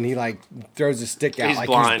stands up and he like throws his stick out He's like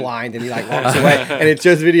blind. he's blind, and he like walks away, and it's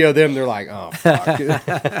just video of them. They're like, oh fuck,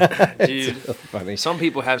 Dude. funny. Some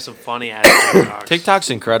people have some funny ass TikToks. TikTok's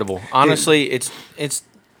incredible. Honestly, it's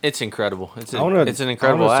incredible. It's an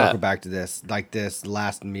incredible I want to app. circle back to this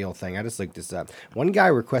last meal thing. I just looked this up. One guy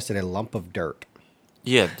requested a lump of dirt.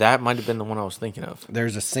 Yeah, that might have been the one I was thinking of.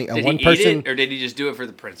 There's Did one he person eat it, or did he just do it for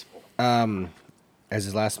the principle? as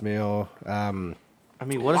his last meal. I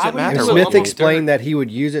mean, what does Why it would you matter? do a Smith lump of explained that he would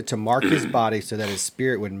use it to mark his body so that his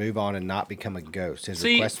spirit would move on and not become a ghost. His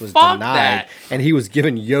See, request was fuck denied, that. and he was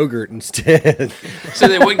given yogurt instead. So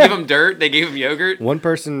they wouldn't give him dirt; they gave him yogurt. One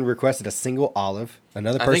person requested a single olive.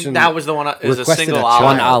 Another I person think that was the one. It was a requested single a olive.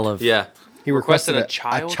 One olive. Yeah. he requested requested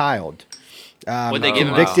a child? What'd they give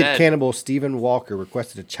him Convicted instead? cannibal Stephen Walker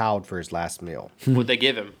requested a child for his last meal. What'd they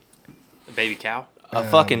give him? A baby cow. A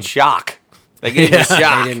fucking shock. They gave him a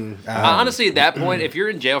shock. They didn't, Honestly, at that point, if you're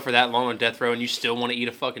in jail for that long on death row and you still want to eat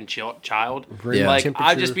a fucking child, room like temperature-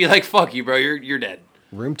 I'd just be like, "Fuck you, bro. You're dead."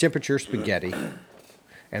 room temperature spaghetti.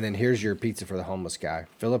 And then here's your pizza for the homeless guy.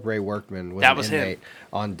 Philip Ray Workman was That an was him. inmate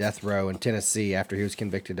on death row in Tennessee after he was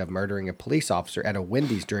convicted of murdering a police officer at a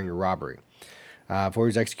Wendy's during a robbery. Before he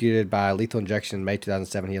was executed by lethal injection in May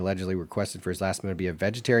 2007, he allegedly requested for his last meal to be a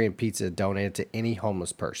vegetarian pizza donated to any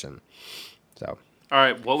homeless person. So All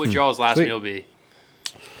right, what would y'all's last Sweet. meal be?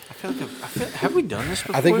 Have we done this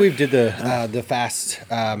before? I think we did the fast,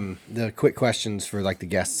 the quick questions for like the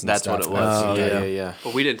guests and That's stuff. what it was. Oh, yeah, yeah. yeah.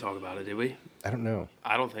 But we didn't talk about it, did we? I don't know.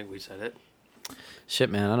 I don't think we said it. Shit,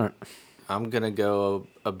 man, I don't. I'm gonna go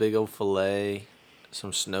a big old fillet,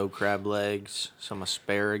 some snow crab legs, some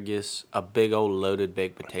asparagus, a big old loaded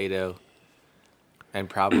baked potato, and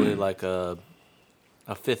probably like a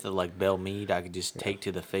fifth of like Bell meat I could just take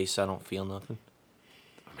to the face so I don't feel nothing.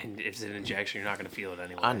 I mean, if it's an injection, you're not going to feel it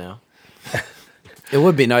anyway. I know. It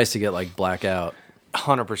would be nice to get like blackout.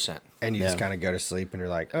 100%. And you just Yeah. kind of go to sleep and you're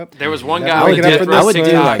like, oh. There was one never guy I on would waking do, up death for row I would do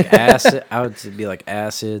TikTok. like acid. I would be like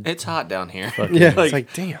acid. It's hot down here. Yeah, Like- it's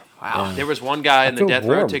like, damn. Wow. There was one guy in the feel death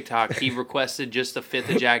row warm. TikTok. He requested just a fifth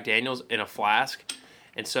of Jack Daniels in a flask,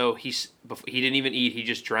 and so he didn't even eat. He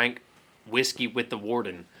just drank whiskey with the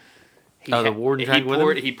warden. The warden drank with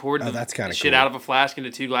him? He poured Oh, the that's kinda shit cool. out of a flask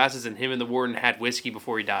into 2 glasses, and him and the warden had whiskey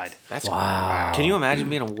before he died. That's Wow. Can you imagine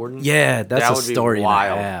being a warden? Yeah, that's That a would be story and a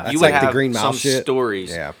wild. half. That's You like would the have Green Mile some shit.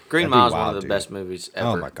 stories. Yeah, Green that'd be Mile is one wild, of the dude. best movies ever.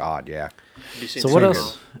 Oh my God, yeah. Have you seen So what Green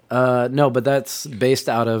else? No, but that's based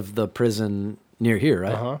out of the prison near here,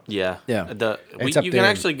 right? Uh-huh. Yeah. Yeah. It's up You can there.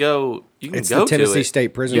 actually go. You can It's go the Tennessee to it.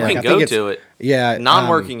 State Prison. You Like, can I think go it's- to it. Yeah,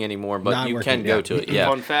 Non-working anymore, but you non-working, can go yeah. to it. Yeah.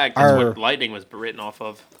 Fun fact: that's Our- what Lightning was written off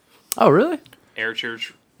of. Oh, really? Air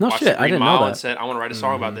Church. No watched shit, the I Green didn't know Mile that. and said, "I want to write a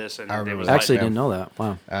song about this." And I it remember was that. Actually, Lightning. didn't know that.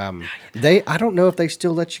 Wow. I don't know if they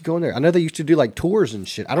still let you go in there. I know they used to do like tours and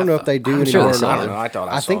shit. I don't know if they do I'm anymore. sure or they still not. do. I don't know. I thought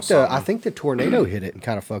I saw think something. I think the tornado hit it and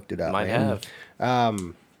kind of fucked it up. Might man.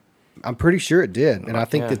 have. I'm pretty sure it did, and I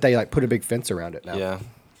think Yeah. that they like put a big fence around it now. Yeah.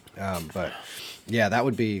 But yeah, that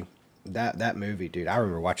would be that movie, dude. I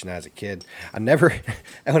remember watching that as a kid. And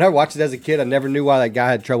when I watched it as a kid, I never knew why that guy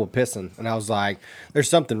had trouble pissing, and I was like, "There's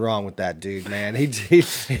something wrong with that dude, man. He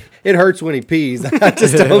it hurts when he pees. I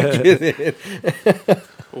just don't get it."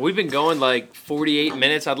 Well, we've been going like 48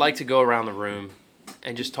 minutes. I'd like to go around the room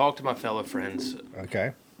and just talk to my fellow friends.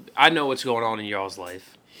 Okay. I know what's going on in y'all's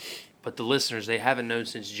life, but the listeners, they haven't known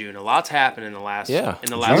since June. A lot's happened in the last Yeah. in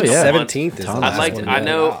the last Oh, couple yeah. months. 17th is the I'd last I'd like one. to, I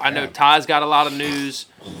know Wow, I know yeah. Ty's got a lot of news.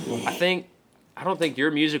 I don't think your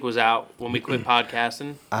music was out when we quit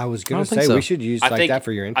podcasting. I was I gonna don't think say so. we should use I like think that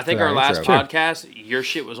for your. I think for our last intro. podcast, your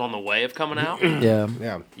shit was on the way of coming out. Yeah.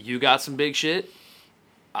 Yeah. You got some big shit.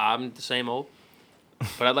 I'm the same old.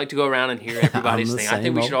 But I'd like to go around and hear everybody's I'm the thing. I think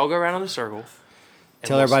same we old. should all go around in a circle. and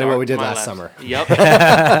Tell we'll everybody what start we did to my last left. summer. Yep.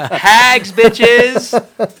 Hags, bitches.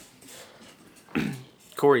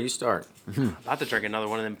 Corey, you start. About to drink another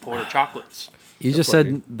one of them porter chocolates. You just for it,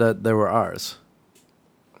 said that there were ours.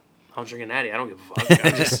 I'm drinking Natty. I don't give a fuck.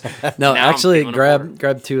 I'm just, No, Now I'm actually, feeling a porter.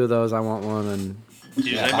 grab two of those. I want one, and Does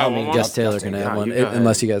Yeah, anybody I want mean, one? guess Taylor I'll can take have it. one, You go ahead.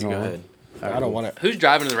 unless you guys You want go one. ahead. I don't want it. Who's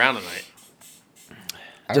driving to the round tonight?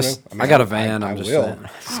 I don't Just, know. I got a van. I'm just will.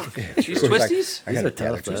 saying. These twisties? I got are a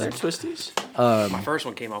tough, Taylor man. Twister. Twisties. My first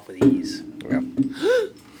one came off with ease. Yeah.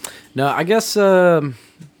 No, I guess over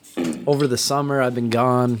the summer I've been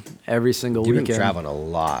gone every single You've been weekend. traveling a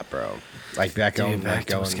lot, bro. Like back home, Dude, back like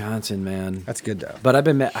to going. Wisconsin, man. That's good though. But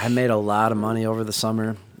I made a lot of money over the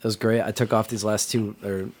summer. It was great. I took off these last two,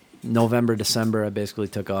 or November, December. I basically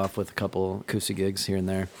took off with a couple acoustic gigs here and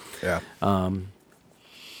there. Yeah.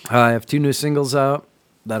 I have 2 new singles out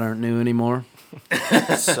that aren't new anymore.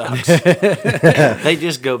 Sucks. They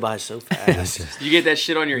just go by so fast. You get that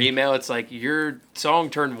shit on your email. It's like your song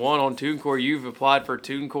turned 1 on TuneCore. You've applied for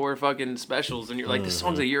TuneCore fucking specials, and you're like, "This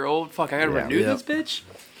song's a year old. Fuck, I gotta Yeah. renew Yeah. this bitch."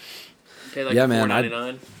 Pay like Yeah, man,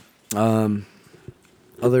 $4.99.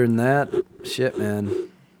 Other than that, shit, man.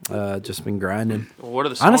 Just been grinding. What are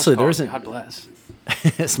the songs Honestly, called? there isn't- God bless.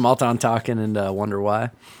 Small Town Talking and Wonder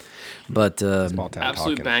Why. But Small town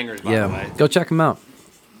Absolute talking. bangers, by the yeah, way. go check them out.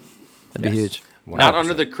 That'd be Yes. huge. Not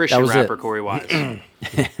under the Christian was it. rapper Corey Wise.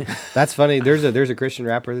 That's funny. There's a Christian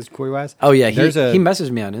rapper that's Corey Wise. Oh yeah, There's a he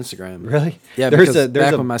messaged me on Instagram. really. Yeah, There's because there's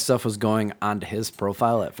back a when my stuff was going onto his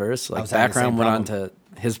profile at first, like was having the same background went problem. onto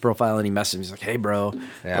his profile, and he messaged me. He's like, "Hey, bro,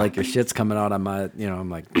 Yeah. like your shit's coming out on my," I'm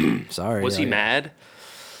like, "Sorry." Was he like, mad?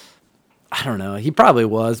 I don't know. He probably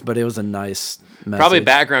was, but it was a nice message. Probably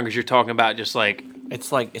background because you're talking about just like It's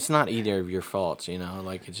like it's not either of your faults,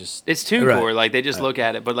 Like it's just it's TuneCore. Right. Like they just look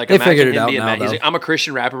at it, but like They imagine figured it him out being now, mad. He's though. like, "I'm a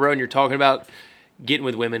Christian rapper, bro," and you're talking about getting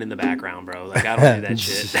with women in the background, bro. Like I don't do that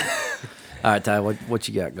shit. All right, Ty, what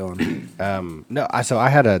you got going? No, I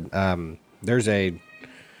had a there's a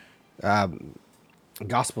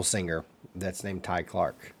gospel singer that's named Ty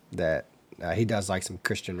Clark that he does like some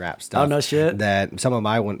Christian rap stuff. Oh, no shit. That some of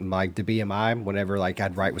my like the BMI whenever like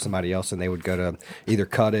I'd write with somebody else and they would go to either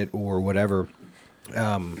cut it or whatever.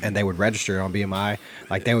 And they would register it on BMI,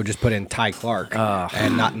 like they would just put in Ty Clark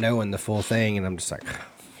and not knowing the full thing, and I'm just like,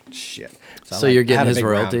 shit. So you're had getting a his big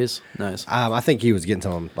round. royalties? Nice. I think he was getting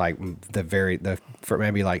some like for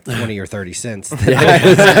maybe like 20 or 30 cents.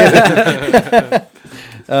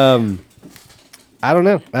 I don't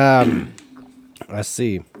know. Let's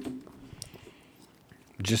see.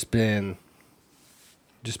 Just been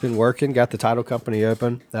working. Got the title company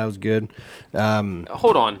open. That was good.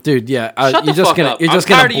 Hold on. Dude, yeah, Shut you're the just fuck gonna up. you're I'm just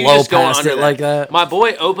gonna tired of you blow just going past under it like that. My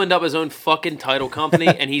boy opened up his own fucking title company,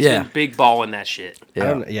 and he's Yeah. been big balling that shit.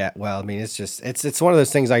 Yeah. Well, I mean, it's just it's one of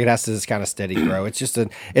those things like it has to just kind of steady grow. It's just a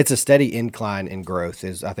steady incline in growth.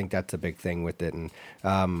 I think that's a big thing with it. And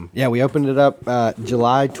yeah, we opened it up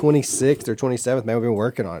July 26th or 27th. Man, we've been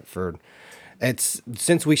working on it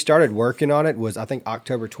since we started working on it was I think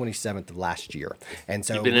October 27th of last year. And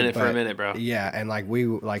so You've been in it for a minute, bro. Yeah, and like we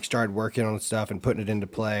like started working on stuff and putting it into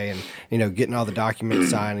play, and getting all the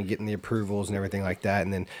documents signed and getting the approvals and everything like that.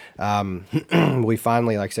 And then we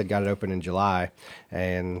finally, like I said, got it open in July,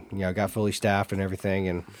 and got fully staffed and everything.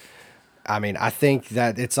 And I mean, I think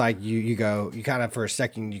that it's like you kind of for a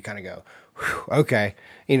second you kind of go, okay,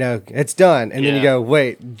 it's done. And then you Yeah. go,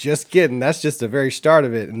 wait, just kidding. That's just the very start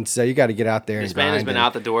of it. And so you got to get out there This and man has grind been and-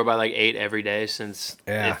 out the door by like 8 every day since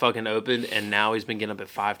Yeah. it fucking opened, and now he's been getting up at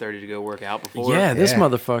 5:30 to go work out before. Yeah, this Yeah.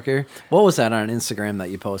 motherfucker. What was that on Instagram that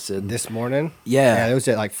you posted? this morning. Yeah. It was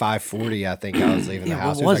at like 5:40. I think I was leaving the Yeah,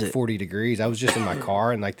 house. what It was was like it? 40 degrees. I was just in my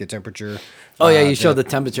car and like the temperature. Oh yeah, you showed the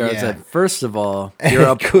temperature. I yeah. said, first of all, you're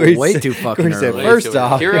up Corey way said- too fucking Corey said, early. first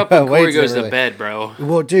off, You're up when way Corey too goes to early. bed, bro.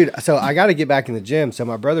 Well, dude, so I got to get back in the gym. So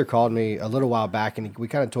my brother called me a little while back, and we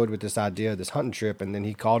kind of toyed with this idea of this hunting trip. And then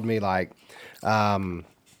he called me like,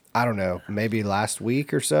 I don't know, maybe last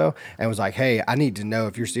week or so, and was like, "Hey, I need to know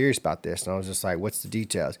if you're serious about this." And I was just like, "What's the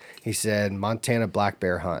details?" He said, "Montana black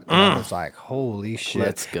bear hunt." And I was like, "Holy shit!"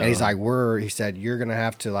 Let's go. And he's like, He said, "You're gonna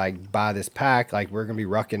have to like buy this pack. Like, we're gonna be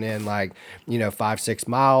rucking in like 5-6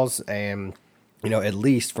 miles and." At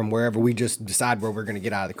least from wherever we just decide where we're going to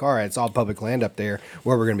get out of the car. It's all public land up there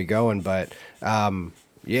where we're going to be going. But,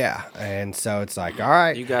 yeah. And so it's like, all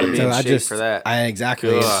right. You gotta be so in I shape just, for that.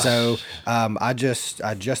 Exactly. Gosh. So, I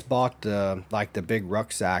just bought the big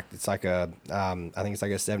rucksack. It's like I think it's like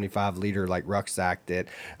a 75-liter like rucksack that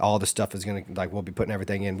all the stuff is going to we'll be putting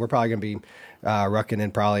everything in. We're probably going to be rucking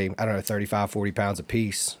in probably, I don't know, 35, 40 pounds a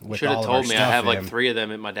piece with Should all have of our told me I stuff have like in. 3 of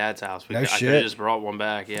them at my dad's house. No I could have shit. just brought one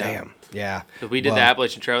back. Yeah. Damn. Yeah. 'Cause we did Well, the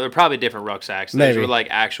Appalachian Trail. They're probably different rucksacks. Those Maybe. were like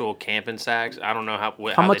actual camping sacks. I don't know how.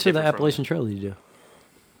 How much they of the differ from- Appalachian Trail did you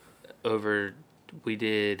do? We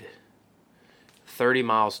did 30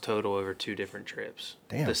 miles total over 2 different trips.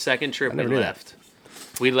 Damn. The second trip I we never knew that. left.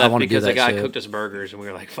 We left wanna do because the that guy shit. cooked us burgers, and we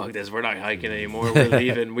were like, "Fuck this, we're not hiking anymore. We're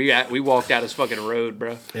leaving." We walked out his fucking road,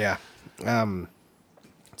 bro. Yeah.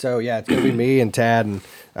 So yeah, it's gonna be me and Tad and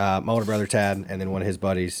my older brother Tad, and then one of his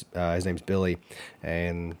buddies. His name's Billy,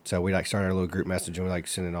 and so we started a little group message, and we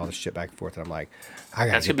sending all this shit back and forth. And I'm like, I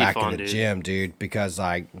gotta That's get gonna be back fun, in the dude. gym, dude, because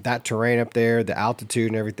that terrain up there, the altitude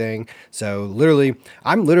and everything. So literally,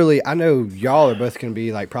 I know y'all are both gonna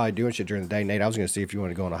be probably doing shit during the day. Nate, I was gonna see if you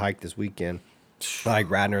want to go on a hike this weekend. Like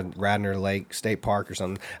Radnor Lake State Park or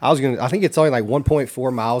something. I think it's only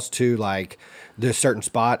 1.4 miles to this certain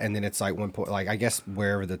spot, and then it's 1 point, I guess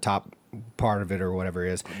wherever the top part of it or whatever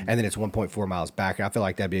is, and then it's 1.4 miles back. And I feel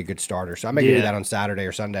like that'd be a good starter. So I may do Yeah. that on Saturday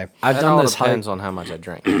or Sunday. I've That done all this hike. depends on how much I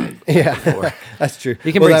drank. Yeah, that's true.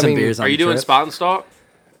 You can bring some beers on Are you the doing trip. spot and stalk?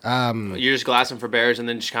 You're just glassing for bears and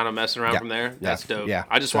then just kind of messing around Yeah. from there. Yeah. That's dope. Yeah.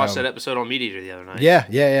 I just watched So- that episode on Meat Eater the other night.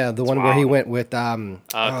 Yeah. The one where he wild. went with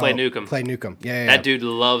Clay Newcomb. Clay Newcomb. Yeah. That dude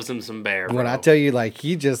loves him some bear. When bro. I tell you,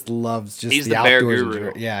 he just loves He's the the bear outdoors.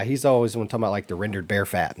 guru. Yeah, he's always one talking about the rendered bear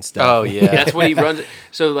fat and stuff. Oh yeah. That's what he runs.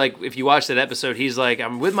 So, if you watch that episode, he's like,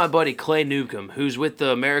 I'm with my buddy Clay Newcomb, who's with the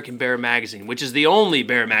American Bear Magazine, which is the only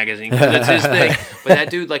bear magazine, 'cause that's his thing. But that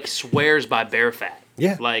dude, swears by bear fat.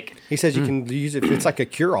 Yeah. Like, He says you can use it. It's like a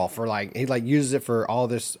cure all for he uses it for all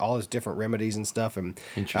his different remedies and stuff. And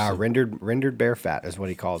rendered bear fat is what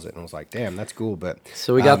he calls it. And I was like, damn, that's cool. But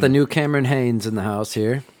So we got the new Cameron Haynes in the house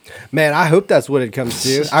here. man, I hope that's what it comes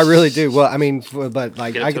to. I really do. Well, I mean, but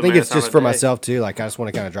I Get up to a think it's marathon just a for day. myself too. I just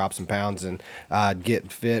want to kind of drop some pounds and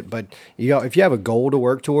get fit. But if you have a goal to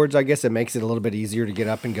work towards, I guess it makes it a little bit easier to get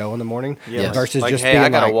up and go in the morning. Yes. Versus just hey, being I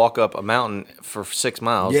gotta walk up a mountain for 6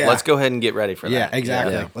 miles. Yeah. Let's go ahead and get ready for Yeah, that.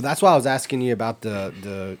 exactly. Yeah. Well, that's why I was asking you about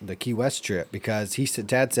the Key West trip, because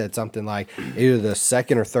Tad said something like either the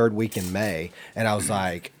 2nd or 3rd week in May, and I was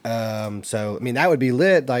like, so I mean that would be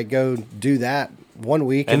lit. Go do that 1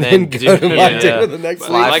 week and, then go to Montana the next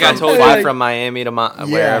Fly week. Like I from, told fly you- from Miami to Yeah,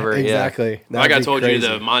 wherever. exactly. like That'd I be told crazy.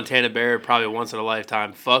 you, the Montana Bear probably once in a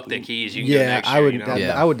lifetime. Fuck the Keys. You can go Yeah, next year. I would. You know?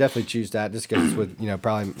 Yeah. I would definitely choose that just because it's with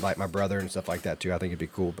probably my brother and stuff like that too. I think it'd be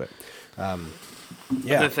cool, but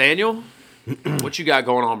yeah. Nathaniel, what you got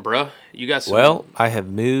going on, bruh? You got some. Well, I have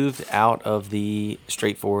moved out of the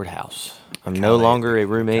straightforward house. I'm no longer a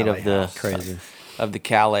roommate of the Crazy. of the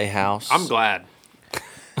Calais house. I'm glad.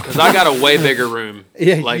 Because I got a way bigger room.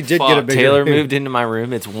 Yeah, you did get a fuck. bigger- Taylor moved into my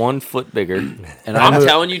room. It's 1 foot bigger. And I'm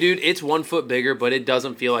telling you, dude, it's 1 foot bigger, but it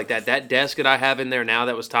doesn't feel like that. That desk that I have in there now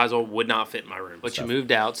that was Ty's old would not fit in my room. But you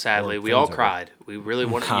moved out, sadly. We all friends over. cried. We really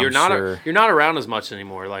want. I'm You're not. sure. You're not around as much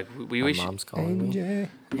anymore. We My wish. mom's calling me.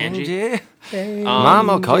 Angie. Mom,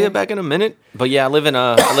 I'll call you back in a minute. But yeah, I live in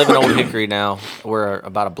Old Hickory now. We're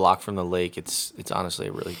about a block from the lake. It's honestly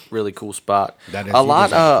a really cool spot. That is- a it lot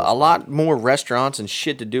is a cool a lot more restaurants and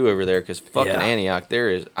shit to do over there because fucking Yeah. Antioch.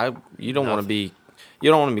 You don't want to be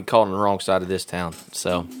caught on the wrong side of this town.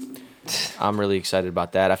 So I'm really excited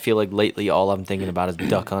about that. I feel like lately all I'm thinking about is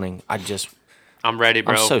duck hunting. I'm ready,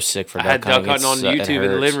 bro. I'm so sick for I had duck duck hunting. hunting on It YouTube in the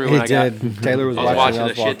hurts. living room He when I got. did. Taylor was I was watching I a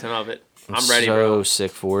was shit ton of it. I'm ready, so bro.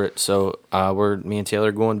 sick for it. So me and Taylor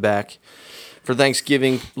are going back for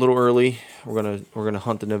Thanksgiving, a little early. We're gonna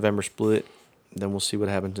hunt the November split. Then we'll see what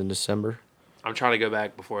happens in December. I'm trying to go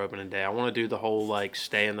back before opening day. I want to do the whole like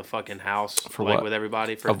stay in the fucking house For like what? with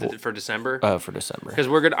everybody for December. For December. Because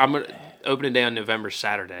I'm gonna opening day on November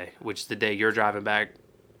Saturday, which is the day you're driving back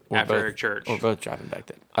after Eric Church. We're both driving back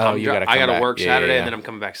then. Oh, you gotta. I gotta back. work Yeah, Saturday yeah, and then I'm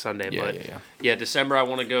coming back Sunday. Yeah, but yeah. December I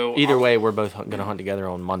want to go. Either way, we're both gonna hunt together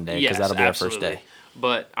on Monday because that'll be absolutely. our first day.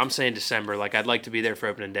 But I'm saying December. Like I'd like to be there for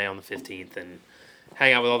opening day on the 15th and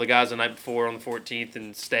hang out with all the guys the night before on the 14th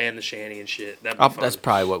and stay in the shanty and shit. That'd be fun. That's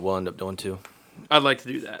probably what we'll end up doing too. I'd like to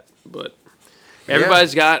do that, but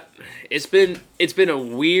everybody's got. It's been a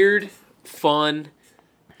weird, fun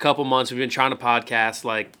couple months. We've been trying to podcast.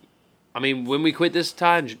 Like, I mean, when we quit this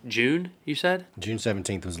time, June, you said. June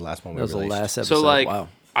 17th was the last one we That was the released. last episode. So like, wow.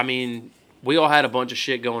 I mean, we all had a bunch of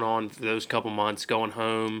shit going on for those couple months. Going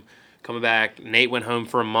home, coming back. Nate went home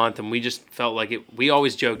for a month, and we just felt like it. We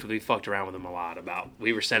always joked we fucked around with him a lot about.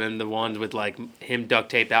 We were sending the ones with like him duct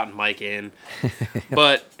taped out and Mike in,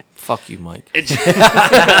 but. Fuck you, Mike. It's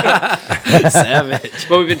Savage.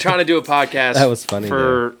 But we've been trying to do a podcast. That was funny,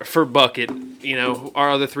 for Bucket. You know,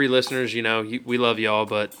 our other 3 listeners. You know, we love y'all,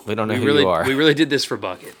 but We don't know we who really, you are. We really did this for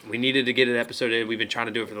Bucket. We needed to get an episode in. We've been trying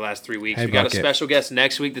to do it for the last 3 weeks. Hey, we got Bucket. a special guest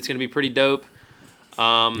next week that's going to be pretty dope.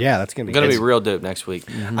 Yeah, that's gonna be Gonna be good. real dope next week.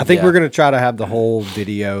 I think Yeah. we're gonna try to have the whole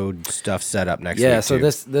video stuff set up next week. Yeah, so too.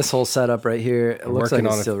 this whole setup right here, it looks like working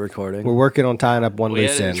it's on it. still recording. we're working on tying up one Well, yeah,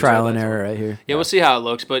 loose it end. is. Trial and error right here. Yeah, we'll see how it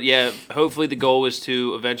looks. But yeah, hopefully the goal is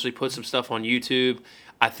to eventually put some stuff on YouTube.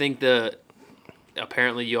 I think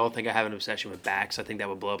apparently you all think I have an obsession with backs. I think that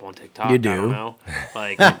would blow up on TikTok. You I do. don't know.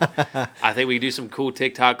 Like, I think we could do some cool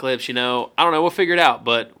TikTok clips. You know, I don't know. We'll figure it out.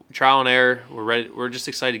 But trial and error. We're ready. We're just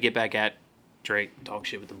excited to get back at Drake, talk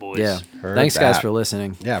shit with the boys. Yeah. Heard Thanks, guys, that. for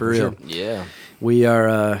listening. Yeah, for for real. sure. Yeah. We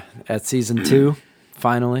are at season 2,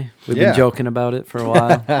 finally. We've Yeah. been joking about it for a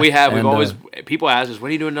while. We have. We've And, always. People ask us, when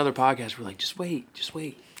are you doing another podcast? We're like, just wait.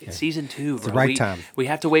 It's season 2. It's the right time. We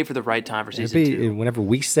have to wait for the right time for It'd season be- 2. whenever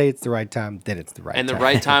we say it's the right time, then it's the right And time. the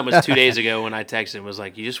right time was 2 days ago when I texted and was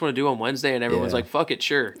like, you just want to do on Wednesday? And everyone's Yeah. like, fuck it,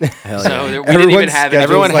 sure. Hell So yeah. we didn't even Everyone's have it. schedule-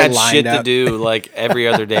 Everyone like had lined shit to up. do like every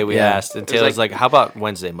other day we Yeah. asked. And Taylor's like, how about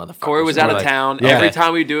Wednesday, motherfucker? Corey was out of town. Yeah. Every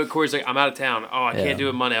time we do it, Corey's like, I'm out of town. Oh, I Yeah. can't do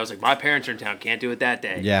it Monday. I was like, my parents are in town. Can't do it that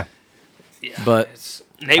day. Yeah. Yeah. But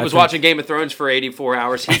Nate I was think- watching Game of Thrones for 84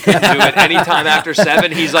 hours. He couldn't do it anytime after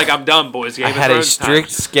 7. He's like, I'm done, boys. Game I of had a Thrones strict time.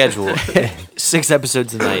 schedule. 6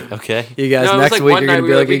 episodes a night, okay? you guys, No, it was next like week one you're night going to we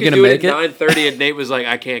be were like, are we you could going to do make it it? at 9:30, and Nate was like,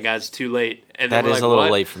 I can't, guys. It's too late. And then That we're is like, a little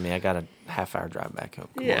what? late for me. I got a half-hour drive back home.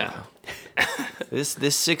 Come on Yeah. now.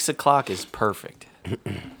 This 6 o'clock is perfect.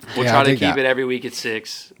 We'll Yeah, try I to dig keep that. it every week at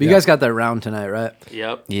 6. But you guys got that round tonight, right?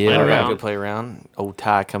 Yep. Yeah, Playing we're around. gonna go play around. Old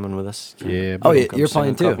Ty coming with us. Yeah. Oh, but- yeah, you're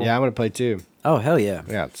playing too. Yeah, I'm gonna play too. Oh, hell yeah.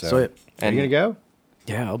 Yeah. So, Sweet. are you And- gonna go?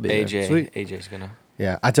 Yeah, I'll be there. AJ, Sweet. AJ's gonna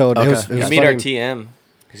Yeah. I told. Okay. It was Yeah. meet our funny. TM.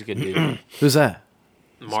 He's a good dude. Who's that?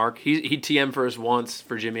 Mark, he TM for us once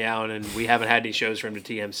for Jimmy Allen, and we haven't had any shows for him to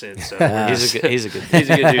TM since. So He's a good He's a good dude. he's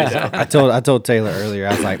a good dude, though. I told Taylor earlier.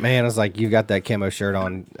 I was like, man, I was like, you got that camo shirt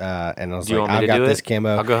on, and I was Do you like, want me I've to got do this it?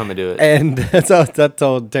 camo. I'll go home and do it. And so I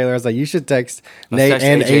told Taylor, I was like, you should text Nate text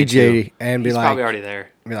and AJ AJ, too. and be He's like, probably already there.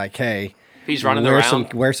 hey, He's running wear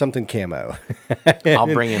around. wear something camo. I'll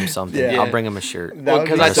bring him something. Yeah. I'll bring him a shirt. That Well, would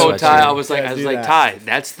because be I told sweatshirt. Ty, I was like, Yeah, do that. Ty,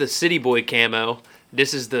 that's the city boy camo.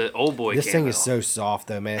 This is the old boy This camo. thing is so soft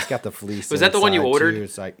though, man. It's got the fleece. Was that the one you inside, ordered? too.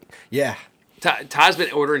 It's like, yeah. Ty's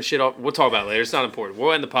been ordering shit off. We'll talk about it later. It's not important.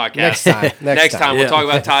 We'll end the podcast. Next time. Next time we'll Yeah. talk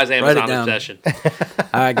about Ty's Write it Amazon down. obsession.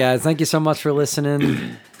 All right, guys. Thank you so much for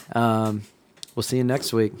listening. We'll see you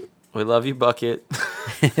next week. We love you, Bucket.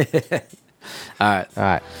 All right. All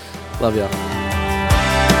right. Love y'all.